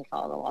they have to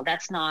follow the law.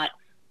 That's not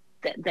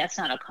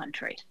a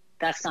country.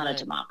 That's not a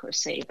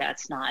democracy.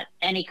 That's not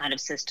any kind of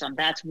system.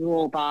 That's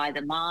ruled by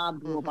the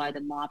mob, ruled by the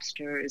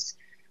mobsters.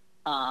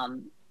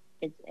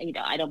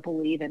 I don't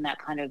believe in that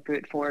kind of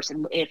brute force.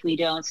 And if we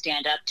don't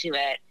stand up to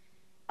it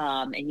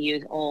and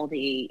use all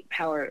the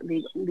power,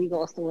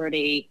 legal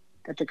authority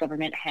that the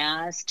government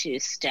has to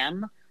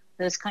stem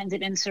those kinds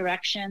of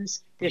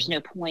insurrections, there's no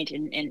point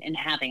in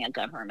having a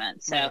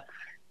government. So,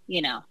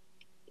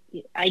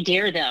 I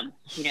dare them,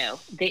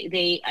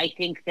 I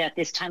think that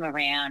this time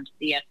around,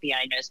 the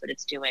FBI knows what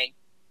it's doing.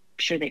 I'm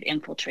sure they've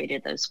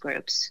infiltrated those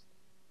groups.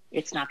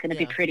 It's not going to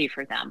be pretty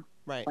for them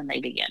when they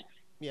begin.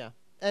 Yeah.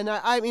 And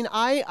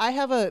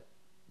I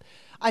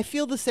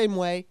feel the same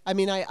way. I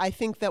mean, I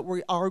think that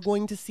we are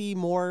going to see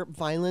more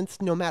violence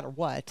no matter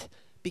what,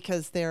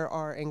 because there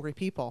are angry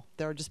people.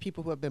 There are just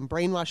people who have been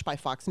brainwashed by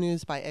Fox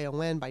News, by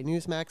AON, by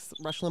Newsmax,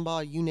 Rush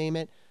Limbaugh, you name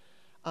it.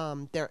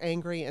 They're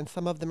angry, and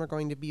some of them are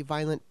going to be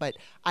violent, but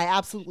I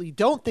absolutely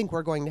don't think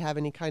we're going to have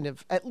any kind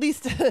of, at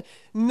least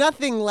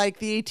nothing like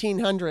the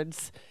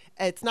 1800s.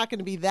 It's not going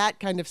to be that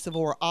kind of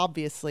civil war,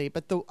 obviously,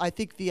 but I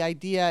think the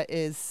idea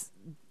is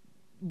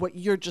what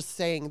you're just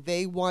saying.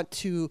 They want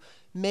to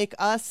make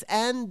us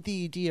and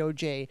the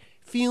DOJ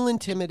feel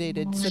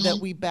intimidated so that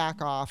we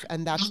back off,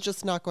 and that's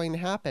just not going to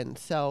happen.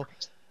 So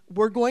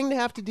we're going to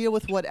have to deal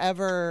with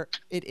whatever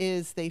it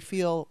is they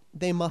feel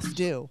they must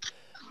do.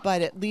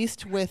 But at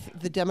least with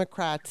the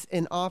Democrats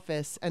in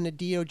office and a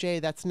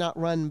DOJ that's not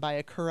run by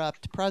a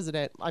corrupt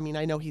president, I mean,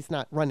 I know he's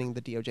not running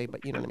the DOJ,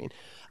 but you know what I mean?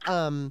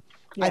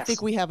 Yes. I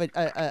think we have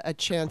a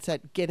chance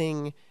at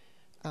getting,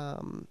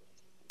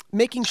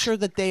 making sure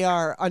that they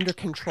are under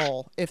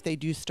control if they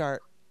do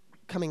start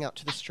coming out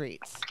to the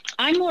streets.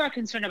 I'm more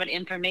concerned about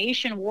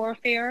information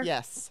warfare.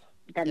 Yes.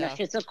 Than the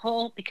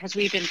physical, because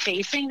we've been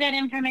facing that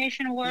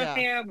information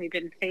warfare. Yeah. We've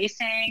been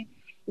facing,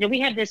 we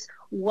have this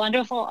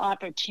wonderful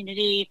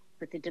opportunity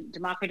with the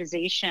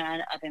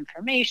democratization of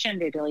information,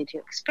 the ability to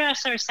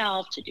express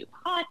ourselves, to do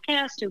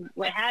podcasts, to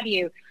what have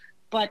you.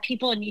 But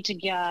people need to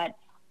get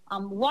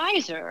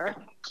wiser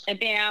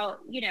about,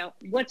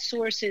 what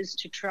sources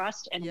to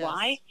trust and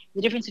why,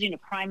 the difference between a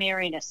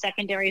primary and a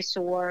secondary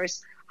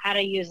source, how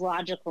to use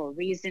logical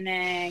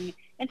reasoning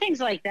and things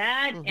like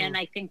that. Mm-hmm. And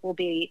I think we'll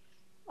be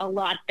a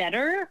lot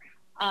better.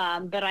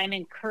 But I'm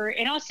encouraged.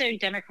 And also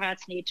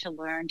Democrats need to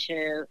learn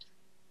to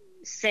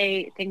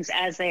say things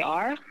as they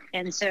are.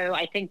 And so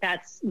I think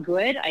that's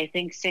good. I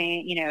think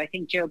I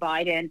think Joe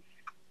Biden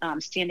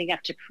standing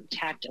up to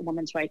protect a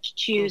woman's right to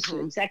choose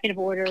through executive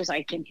orders.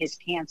 I think his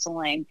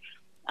canceling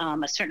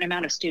a certain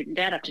amount of student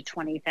debt up to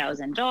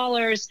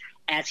 $20,000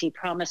 as he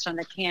promised on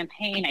the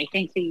campaign. I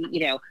think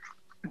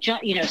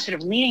sort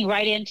of leaning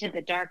right into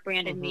the dark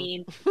Brandon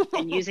meme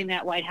and using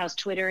that White House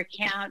Twitter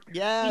account.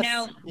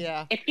 Yes.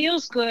 It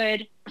feels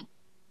good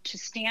to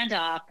stand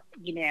up,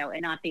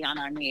 and not be on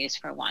our knees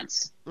for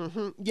once.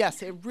 Mm-hmm.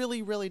 Yes, it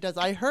really, really does.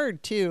 I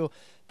heard too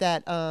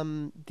that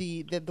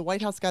the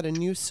White House got a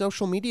new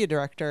social media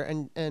director,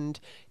 and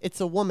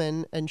it's a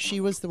woman, and she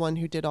was the one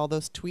who did all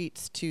those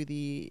tweets to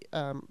the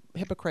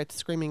hypocrites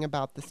screaming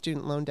about the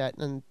student loan debt,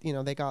 and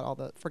they got all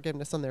the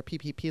forgiveness on their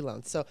PPP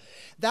loans. So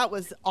that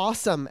was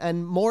awesome,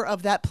 and more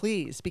of that,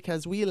 please,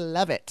 because we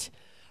love it.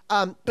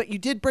 But you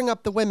did bring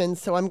up the women,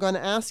 so I'm going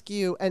to ask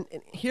you, and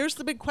here's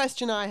the big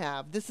question I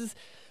have. This is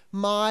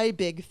my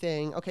big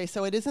thing. Okay,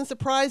 so it isn't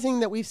surprising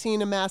that we've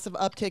seen a massive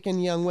uptick in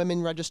young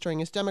women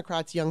registering as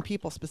Democrats, young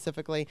people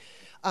specifically,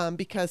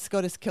 because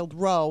SCOTUS killed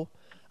Roe.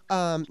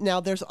 Now,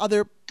 there's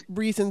other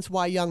reasons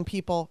why young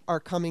people are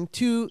coming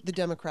to the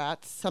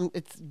Democrats.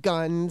 It's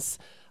guns,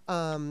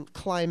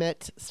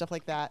 climate, stuff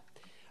like that.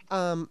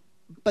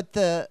 But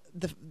the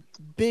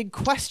big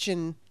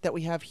question that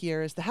we have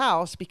here is the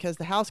House, because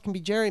the House can be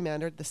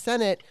gerrymandered. The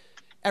Senate,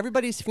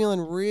 everybody's feeling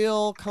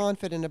real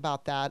confident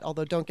about that,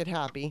 although don't get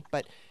happy.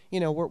 But,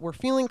 we're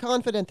feeling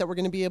confident that we're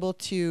going to be able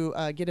to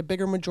get a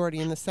bigger majority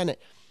in the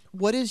Senate.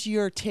 What is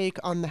your take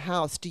on the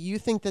House? Do you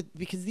think that,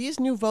 because these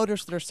new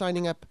voters that are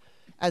signing up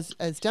as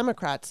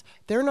Democrats,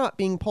 they're not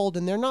being polled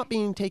and they're not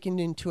being taken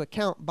into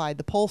account by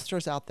the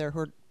pollsters out there,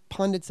 who are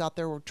pundits out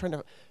there who are trying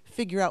to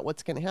figure out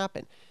what's going to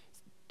happen.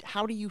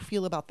 How do you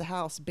feel about the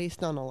House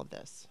based on all of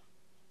this?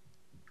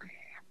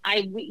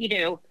 I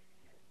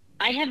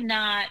have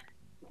not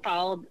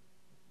followed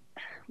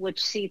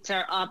which seats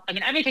are up. I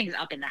mean, everything's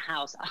up in the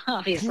House,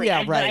 obviously. Yeah,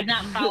 right. But I've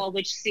not followed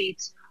which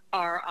seats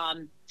are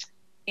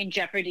in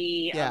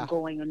jeopardy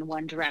going in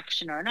one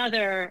direction or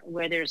another,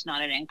 where there's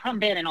not an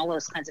incumbent and all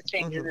those kinds of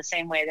things, in the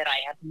same way that I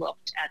have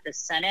looked at the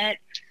Senate.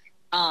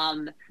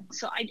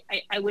 So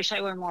I wish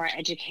I were more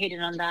educated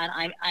on that.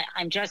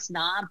 I'm just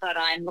not, but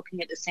I'm looking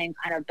at the same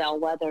kind of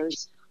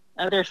bellwethers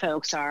other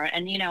folks are.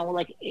 And,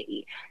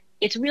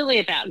 it's really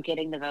about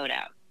getting the vote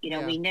out.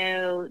 We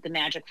know the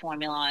magic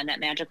formula, and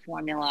that magic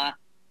formula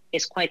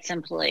is quite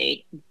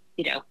simply,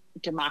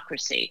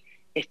 democracy.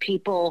 If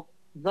people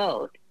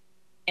vote,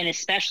 and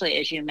especially,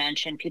 as you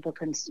mentioned, people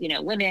can,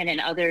 women and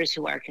others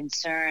who are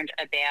concerned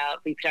about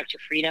reproductive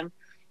freedom,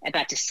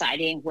 about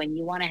deciding when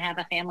you want to have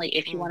a family,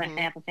 if you want to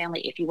have a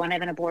family, if you want to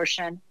have an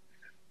abortion,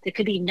 there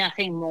could be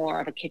nothing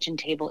more of a kitchen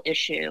table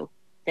issue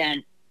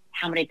than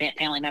how many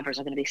family members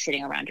are going to be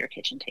sitting around your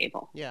kitchen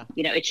table. Yeah.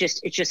 It's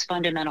just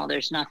fundamental.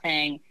 There's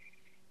nothing,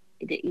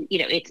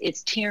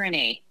 it's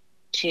tyranny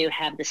to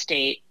have the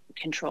state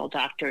control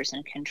doctors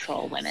and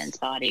control women's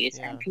bodies.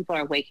 And people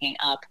are waking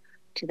up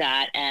to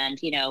that. And,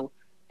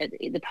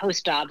 the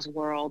post-Dobbs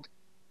world,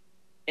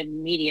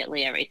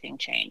 immediately everything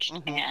changed,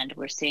 and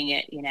we're seeing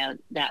it,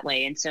 that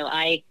way. And so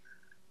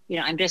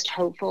I'm just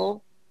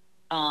hopeful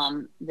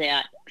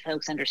that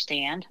folks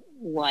understand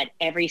what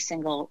every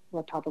single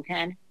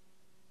Republican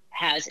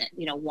has,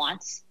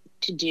 wants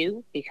to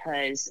do,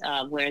 because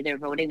where they're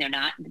voting, they're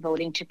not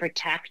voting to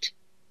protect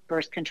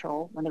birth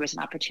control when there was an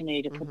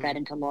opportunity to put that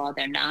into law.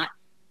 They're not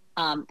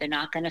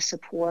going to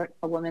support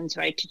a woman's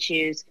right to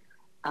choose.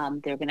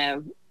 They're going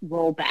to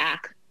roll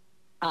back,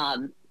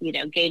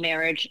 gay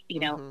marriage,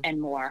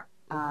 and more.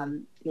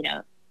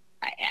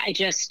 I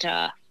just,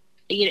 the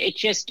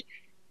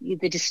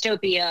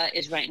dystopia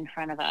is right in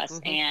front of us,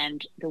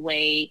 and the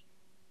way,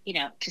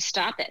 to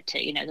stop it,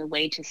 the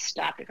way to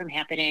stop it from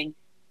happening,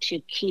 to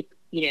keep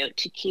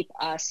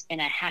us in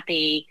a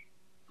happy,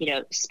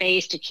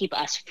 space, to keep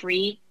us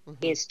free,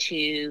 is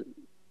to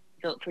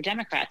vote for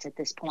Democrats at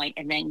this point,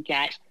 and then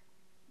get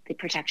the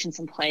protections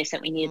in place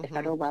that we need at the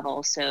federal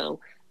level, so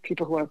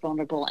people who are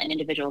vulnerable in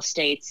individual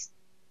states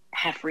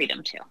have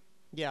freedom too.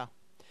 Yeah,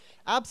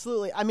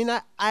 absolutely. I mean,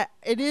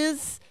 it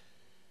is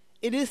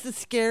the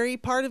scary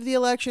part of the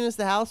election is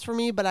the House for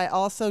me, but I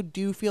also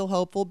do feel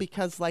hopeful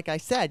because, like I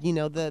said,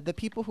 the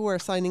people who are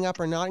signing up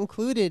are not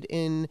included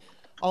in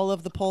all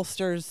of the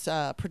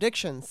pollsters'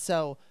 predictions.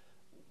 So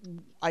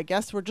I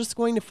guess we're just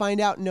going to find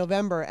out in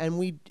November,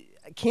 and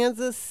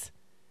Kansas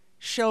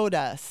showed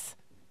us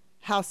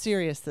how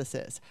serious this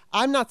is.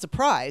 I'm not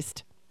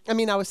surprised. I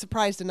mean, I was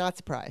surprised and not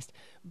surprised,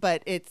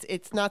 but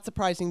it's not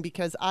surprising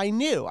because I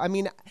knew. I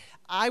mean,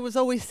 I was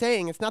always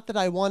saying it's not that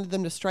I wanted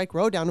them to strike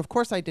Roe down. Of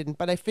course I didn't,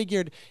 but I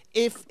figured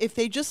if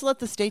they just let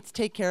the states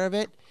take care of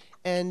it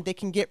and they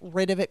can get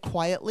rid of it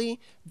quietly,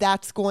 it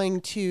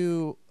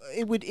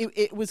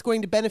was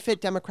going to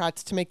benefit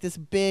Democrats to make this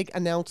big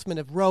announcement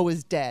of Roe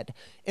is dead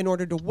in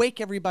order to wake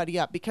everybody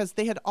up, because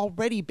they had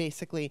already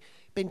basically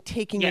been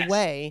taking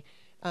away,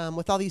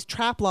 with all these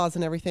trap laws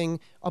and everything,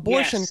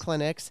 abortion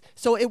clinics.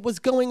 So it was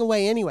going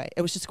away anyway.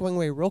 It was just going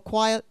away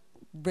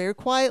very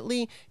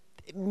quietly.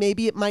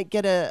 Maybe it might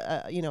get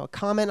a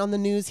comment on the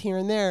news here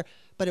and there,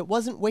 but it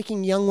wasn't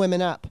waking young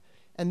women up.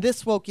 And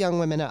this woke young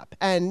women up.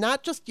 And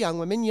not just young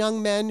women,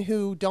 young men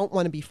who don't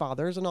want to be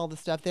fathers and all this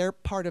stuff. They're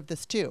part of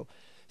this too.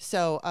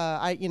 So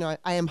I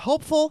am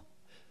hopeful,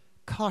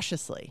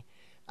 cautiously.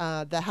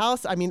 The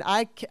House, I mean,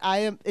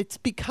 it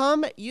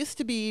used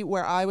to be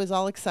where I was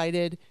all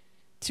excited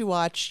to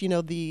watch, I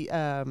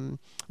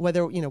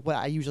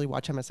usually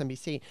watch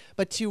MSNBC,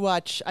 but to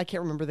watch, I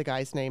can't remember the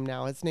guy's name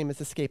now. His name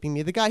is escaping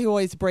me. The guy who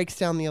always breaks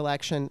down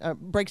election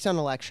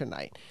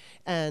night.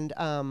 And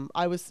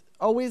I was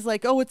always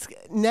like, oh, it's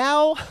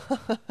now,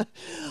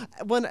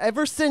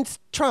 ever since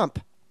Trump,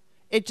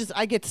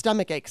 I get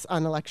stomach aches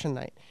on election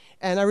night.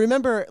 And I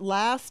remember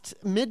last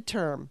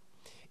midterm,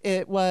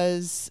 it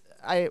was,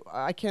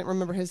 I can't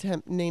remember his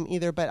name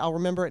either, but I'll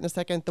remember it in a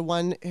second. The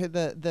one,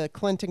 the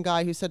Clinton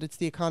guy who said it's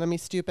the economy,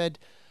 stupid.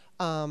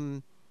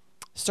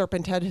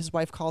 Serpent Head, his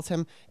wife calls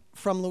him,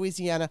 from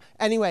Louisiana.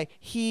 Anyway,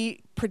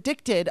 he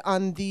predicted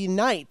on the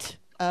night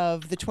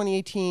of the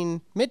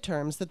 2018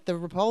 midterms that the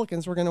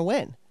Republicans were going to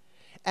win.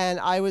 And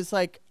I was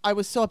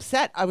so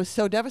upset. I was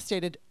so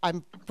devastated.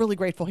 I'm really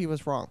grateful he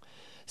was wrong.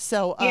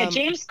 So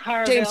James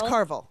Carville. James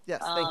Carville.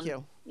 Yes, thank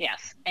you.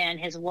 Yes, and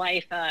his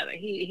wife,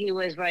 he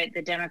was right,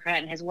 the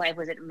Democrat, and his wife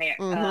was it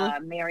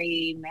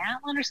Mary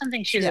Matlin or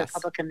something? She was a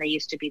Republican. They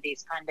used to be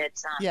these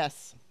pundits.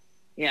 Yes.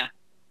 Yeah.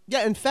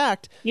 Yeah, in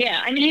fact.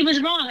 Yeah, I mean, he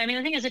was wrong. I mean,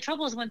 the thing is, the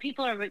trouble is when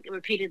people are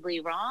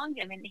repeatedly wrong.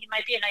 I mean, he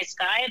might be a nice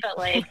guy, but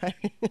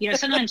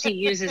sometimes he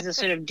uses a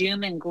sort of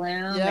doom and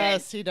gloom.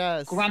 Yes, he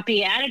does.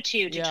 Grumpy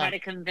attitude to try to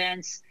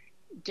convince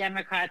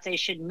Democrats they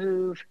should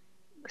move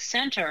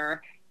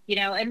center.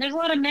 And there's a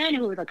lot of men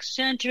who are like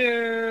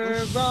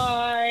center,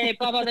 right,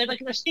 blah, blah.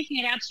 They're speaking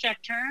in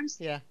abstract terms.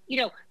 Yeah.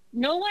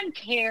 No one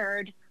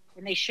cared,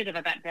 and they should have,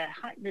 about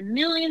the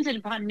millions and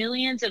upon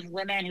millions of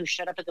women who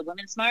showed up at the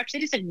Women's March. They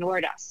just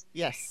ignored us.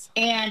 Yes.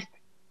 And,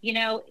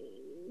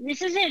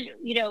 this isn't,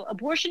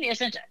 abortion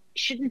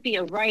shouldn't be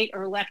a right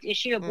or left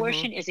issue.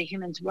 Abortion is a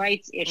human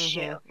rights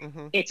issue.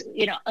 It's,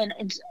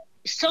 and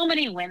so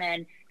many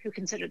women who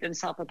consider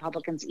themselves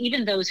Republicans,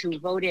 even those who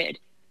voted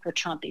for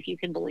Trump, if you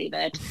can believe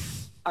it,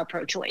 are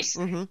pro-choice.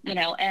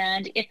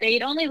 And if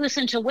they'd only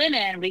listened to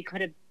women, we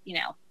could have,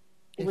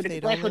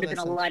 life would have been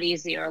a lot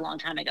easier a long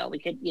time ago. We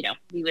could,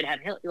 we would have,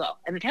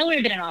 if Hillary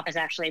had been in office,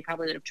 actually, I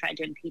probably would have tried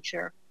to impeach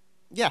her.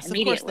 Yes, of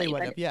course they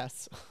would have,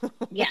 yes.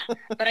 Yeah,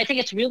 but I think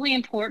it's really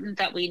important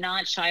that we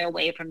not shy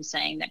away from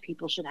saying that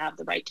people should have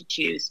the right to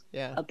choose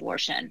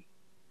abortion.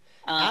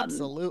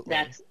 Absolutely.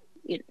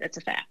 That's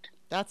a fact.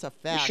 That's a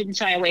fact. We shouldn't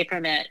shy away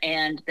from it,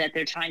 and that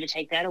they're trying to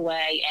take that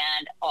away,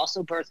 and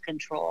also birth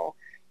control.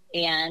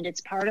 And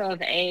it's part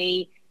of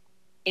a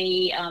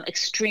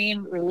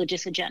extreme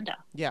religious agenda.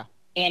 Yeah.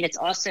 And it's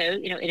also,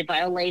 it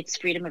violates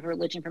freedom of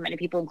religion for many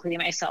people, including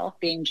myself,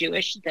 being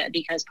Jewish,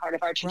 because part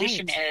of our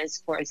tradition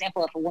is, for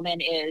example, if a woman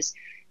is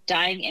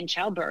dying in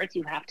childbirth,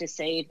 you have to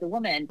save the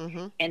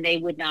woman, and they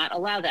would not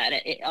allow that.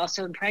 It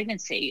also, in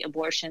pregnancy,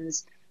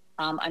 abortions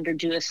under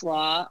Jewish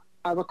law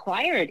are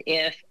required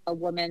if a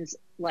woman's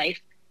life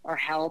or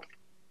health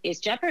is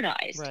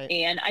jeopardized. Right.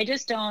 And I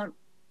just don't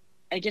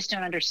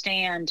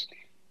understand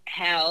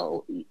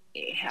how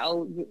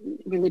how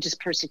religious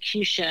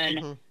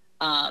persecution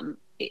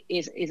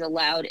is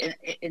allowed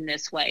in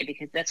this way,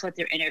 because that's what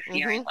they're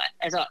interfering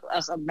with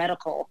as a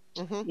medical,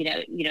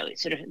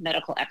 sort of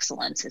medical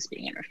excellence is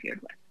being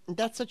interfered with.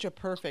 That's such a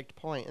perfect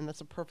point, and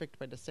that's a perfect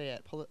way to say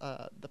it.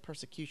 The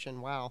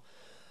persecution. Wow.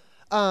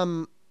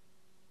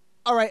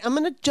 All right, I'm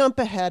going to jump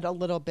ahead a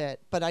little bit,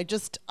 but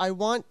I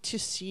want to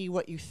see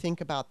what you think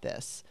about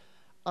this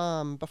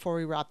before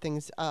we wrap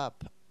things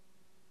up.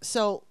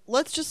 So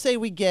let's just say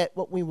we get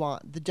what we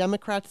want. The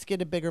Democrats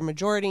get a bigger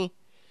majority,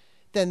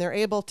 then they're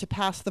able to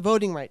pass the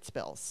voting rights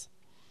bills.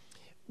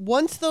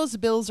 Once those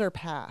bills are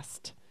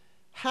passed,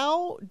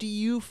 how do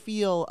you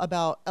feel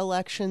about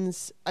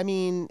elections? I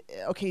mean,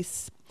 okay,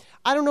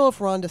 I don't know if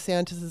Ron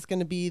DeSantis is going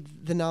to be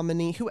the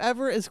nominee.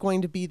 Whoever is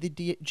going to be the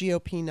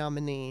GOP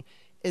nominee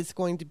is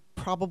going to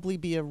probably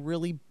be a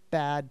really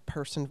bad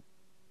person,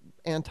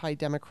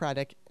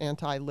 anti-democratic,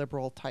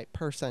 anti-liberal type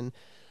person.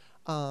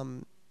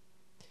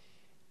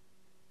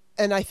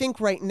 And I think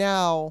right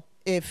now,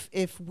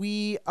 if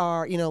we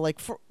are,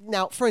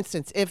 for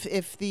instance,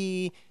 if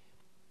the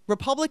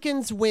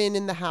Republicans win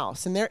in the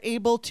House and they're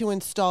able to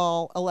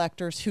install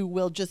electors who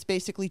will just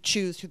basically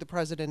choose who the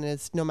president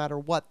is no matter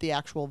what the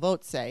actual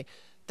votes say,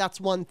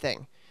 that's one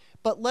thing.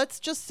 But let's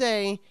just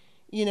say,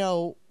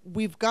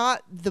 we've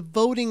got the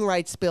voting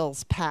rights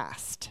bills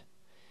passed.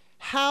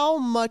 How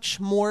much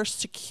more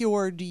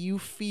secure do you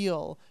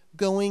feel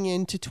going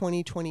into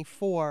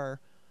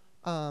 2024?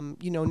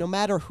 No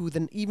matter who,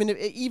 even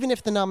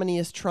if the nominee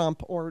is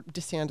Trump or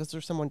DeSantis or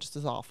someone just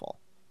as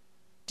awful,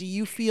 do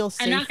you feel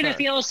safer? I'm not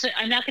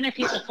going to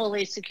feel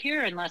fully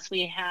secure unless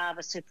we have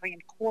a Supreme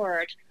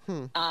Court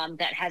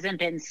that hasn't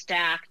been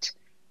stacked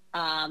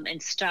and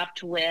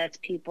stuffed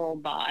with people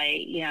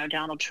by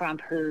Donald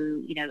Trump,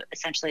 who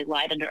essentially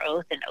lied under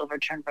oath and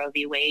overturned Roe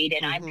v. Wade.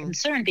 And I'm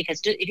concerned because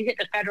if you get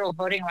the federal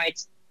voting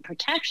rights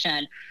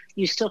protection,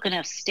 you still can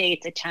have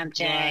states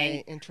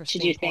attempting to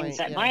do things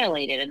that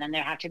violate it, and then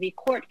there have to be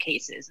court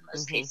cases, and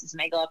those cases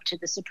may go up to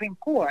the Supreme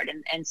Court,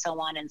 and so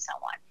on and so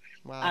on.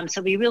 Wow.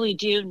 So we really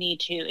do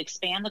need to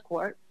expand the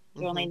court.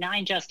 There are only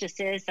 9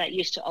 justices. That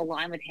used to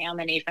align with how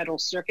many federal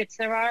circuits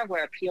there are,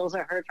 where appeals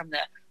are heard from the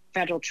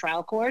federal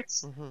trial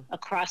courts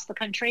across the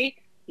country.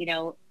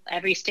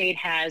 Every state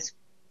has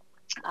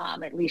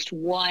at least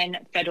one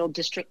federal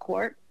district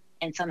court,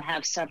 and some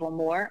have several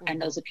more,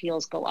 and those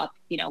appeals go up,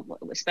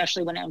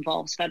 especially when it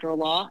involves federal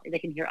law. They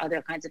can hear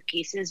other kinds of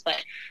cases,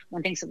 but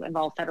when things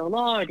involve federal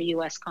law or the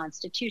U.S.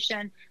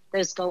 Constitution,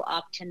 those go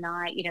up to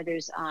 9.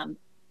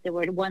 There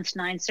were once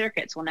 9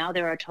 circuits. Well, now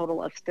there are a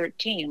total of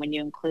 13 when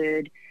you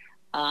include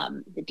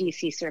the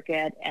D.C.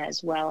 Circuit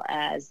as well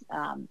as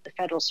the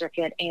Federal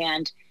Circuit.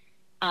 And,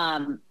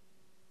 I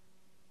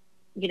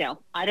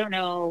don't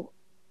know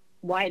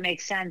why it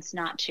makes sense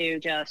not to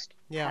just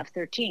have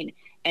 13.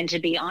 And to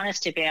be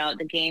honest about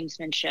the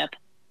gamesmanship,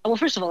 well,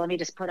 first of all, let me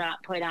just point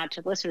out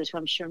to listeners who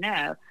I'm sure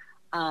know,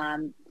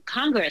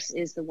 Congress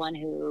is the one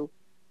who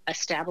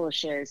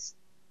establishes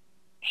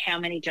how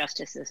many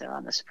justices are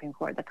on the Supreme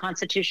Court. The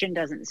Constitution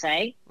doesn't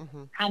say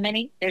how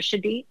many there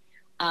should be,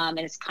 and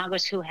it's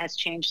Congress who has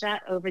changed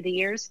that over the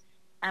years.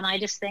 And I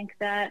just think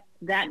that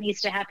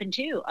needs to happen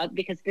too,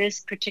 because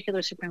this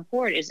particular Supreme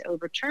Court is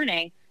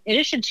overturning, in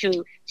addition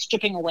to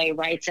stripping away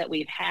rights that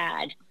we've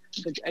had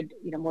for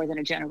more than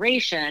a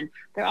generation,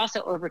 they're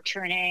also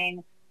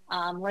overturning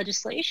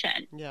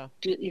legislation,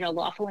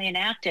 lawfully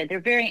enacted.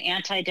 They're very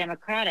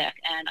anti-democratic,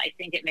 and I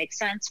think it makes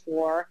sense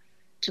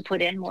to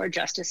put in more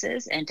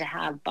justices and to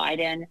have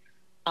Biden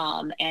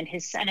and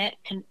his Senate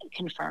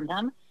confirm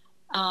them.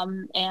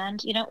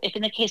 And if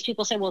in the case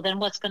people say, well, then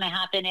what's going to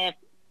happen if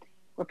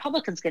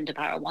Republicans get into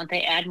power? Won't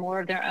they add more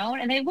of their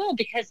own? And they will,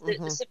 because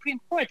the Supreme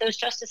Court, those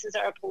justices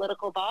are a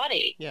political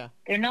body. Yeah.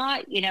 They're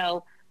not,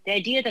 the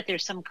idea that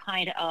there's some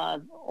kind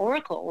of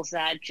oracles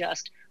that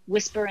just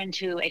whisper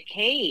into a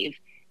cave,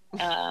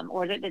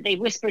 or that they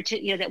whisper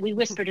to, that we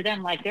whisper to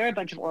them like they're a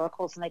bunch of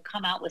oracles and they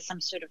come out with some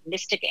sort of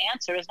mystic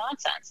answer is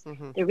nonsense.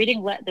 They're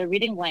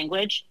reading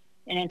language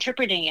and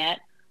interpreting it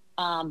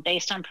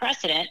based on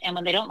precedent. And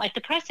when they don't like the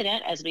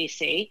precedent, as we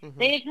see,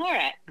 they ignore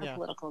it for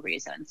political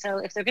reasons. So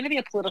if they're going to be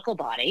a political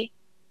body,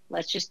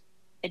 let's just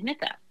admit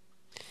that.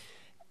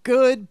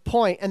 Good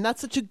point. And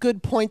that's such a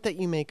good point that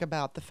you make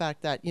about the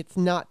fact that it's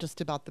not just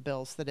about the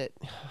bills,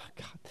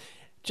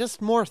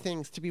 just more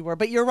things to be worried.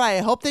 But you're right.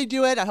 I hope they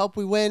do it. I hope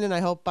we win, and I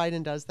hope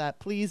Biden does that.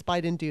 Please,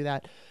 Biden, do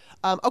that.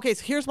 Okay,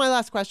 so here's my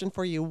last question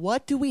for you.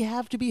 What do we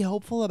have to be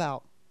hopeful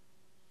about?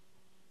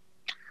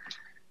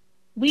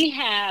 We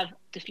have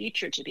the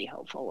future to be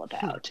hopeful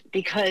about,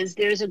 because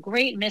there's a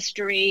great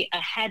mystery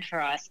ahead for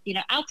us.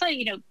 Outside,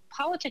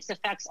 politics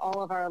affects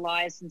all of our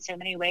lives in so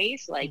many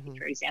ways, like,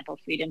 for example,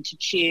 freedom to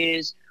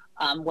choose,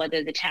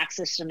 whether the tax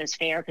system is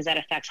fair, because that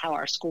affects how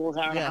our schools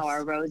are and how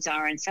our roads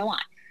are and so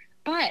on.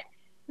 But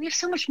we have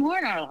so much more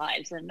in our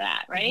lives than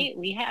that, right?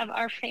 We have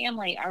our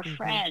family, our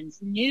friends,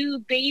 new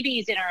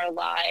babies in our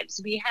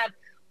lives. We have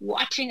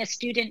watching a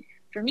student,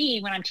 for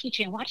me, when I'm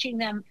teaching, watching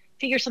them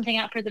figure something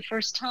out for the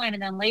first time.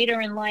 And then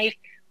later in life,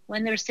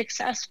 when they're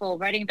successful,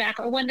 writing back,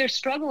 or when they're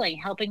struggling,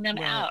 helping them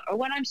Right. out, or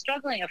when I'm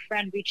struggling, a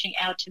friend reaching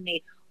out to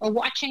me, or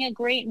watching a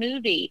great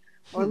movie,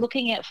 or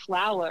looking at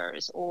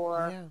flowers,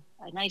 or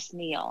a nice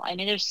meal. I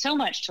mean, there's so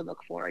much to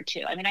look forward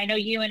to. I mean, I know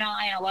you and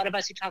I, and a lot of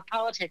us who talk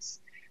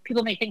politics,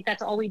 people may think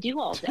that's all we do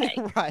all day.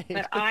 Right.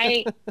 But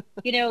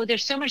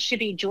there's so much to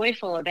be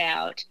joyful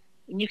about.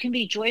 And you can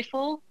be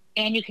joyful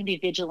and you can be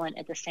vigilant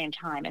at the same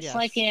time. It's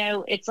like,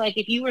 it's like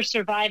if you were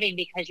surviving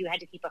because you had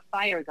to keep a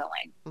fire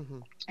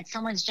going, it's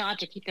someone's job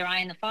to keep their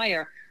eye on the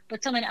fire,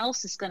 but someone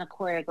else is going to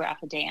choreograph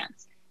a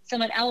dance.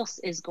 Someone else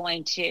is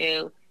going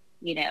to,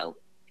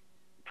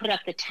 put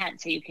up the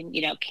tent so you can,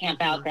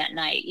 camp out that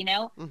night,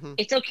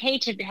 It's okay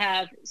to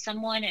have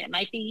someone, and it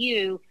might be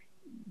you,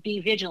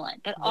 be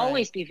vigilant, but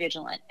always be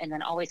vigilant, and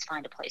then always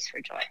find a place for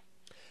joy.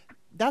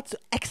 That's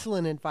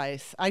excellent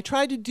advice. I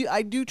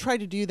do try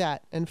to do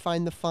that and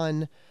find the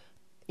fun,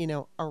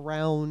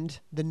 around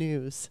the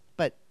news.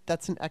 But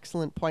that's an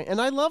excellent point. And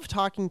I love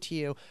talking to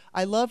you.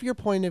 I love your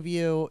point of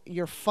view.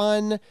 You're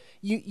fun.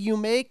 You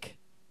make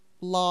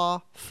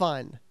law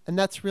fun. And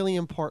that's really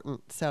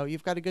important. So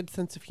you've got a good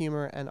sense of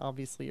humor, and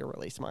obviously you're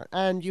really smart.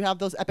 And you have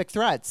those epic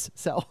threads.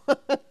 So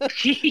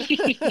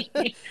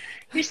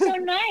you're so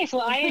nice.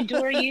 Well, I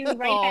adore you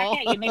right back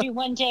at you. Maybe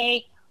one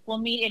day we'll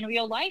meet in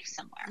real life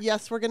somewhere.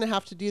 Yes, we're going to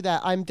have to do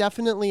that. I'm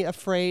definitely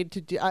afraid to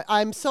do.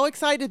 I'm so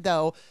excited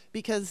though,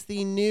 because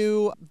the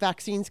new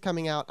vaccine's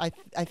coming out.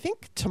 I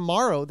think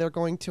tomorrow they're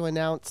going to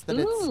announce that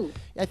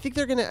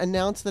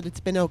it's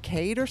been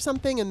okayed or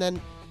something, and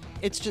then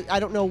it's just, I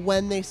don't know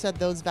when they said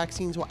those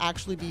vaccines will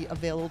actually be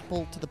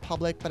available to the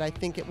public, but I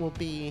think it will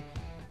be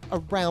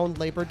around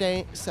Labor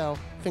Day. So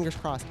fingers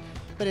crossed.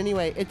 But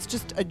anyway, it's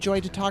just a joy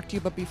to talk to you.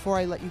 But before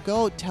I let you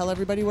go, tell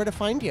everybody where to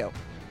find you.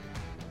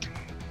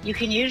 You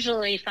can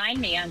usually find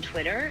me on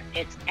Twitter.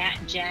 It's at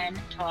Jen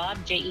Taub,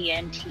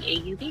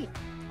 JenTaub.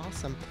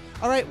 Awesome.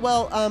 All right.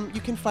 Well,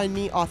 you can find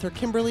me, author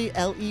Kimberly,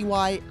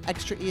 Ley,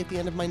 extra E at the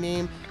end of my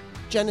name.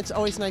 Jen, it's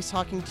always nice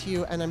talking to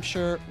you, and I'm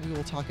sure we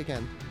will talk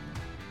again.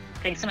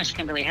 Thanks so much,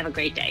 Kimberly. Have a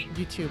great day.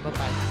 You too.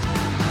 Bye-bye.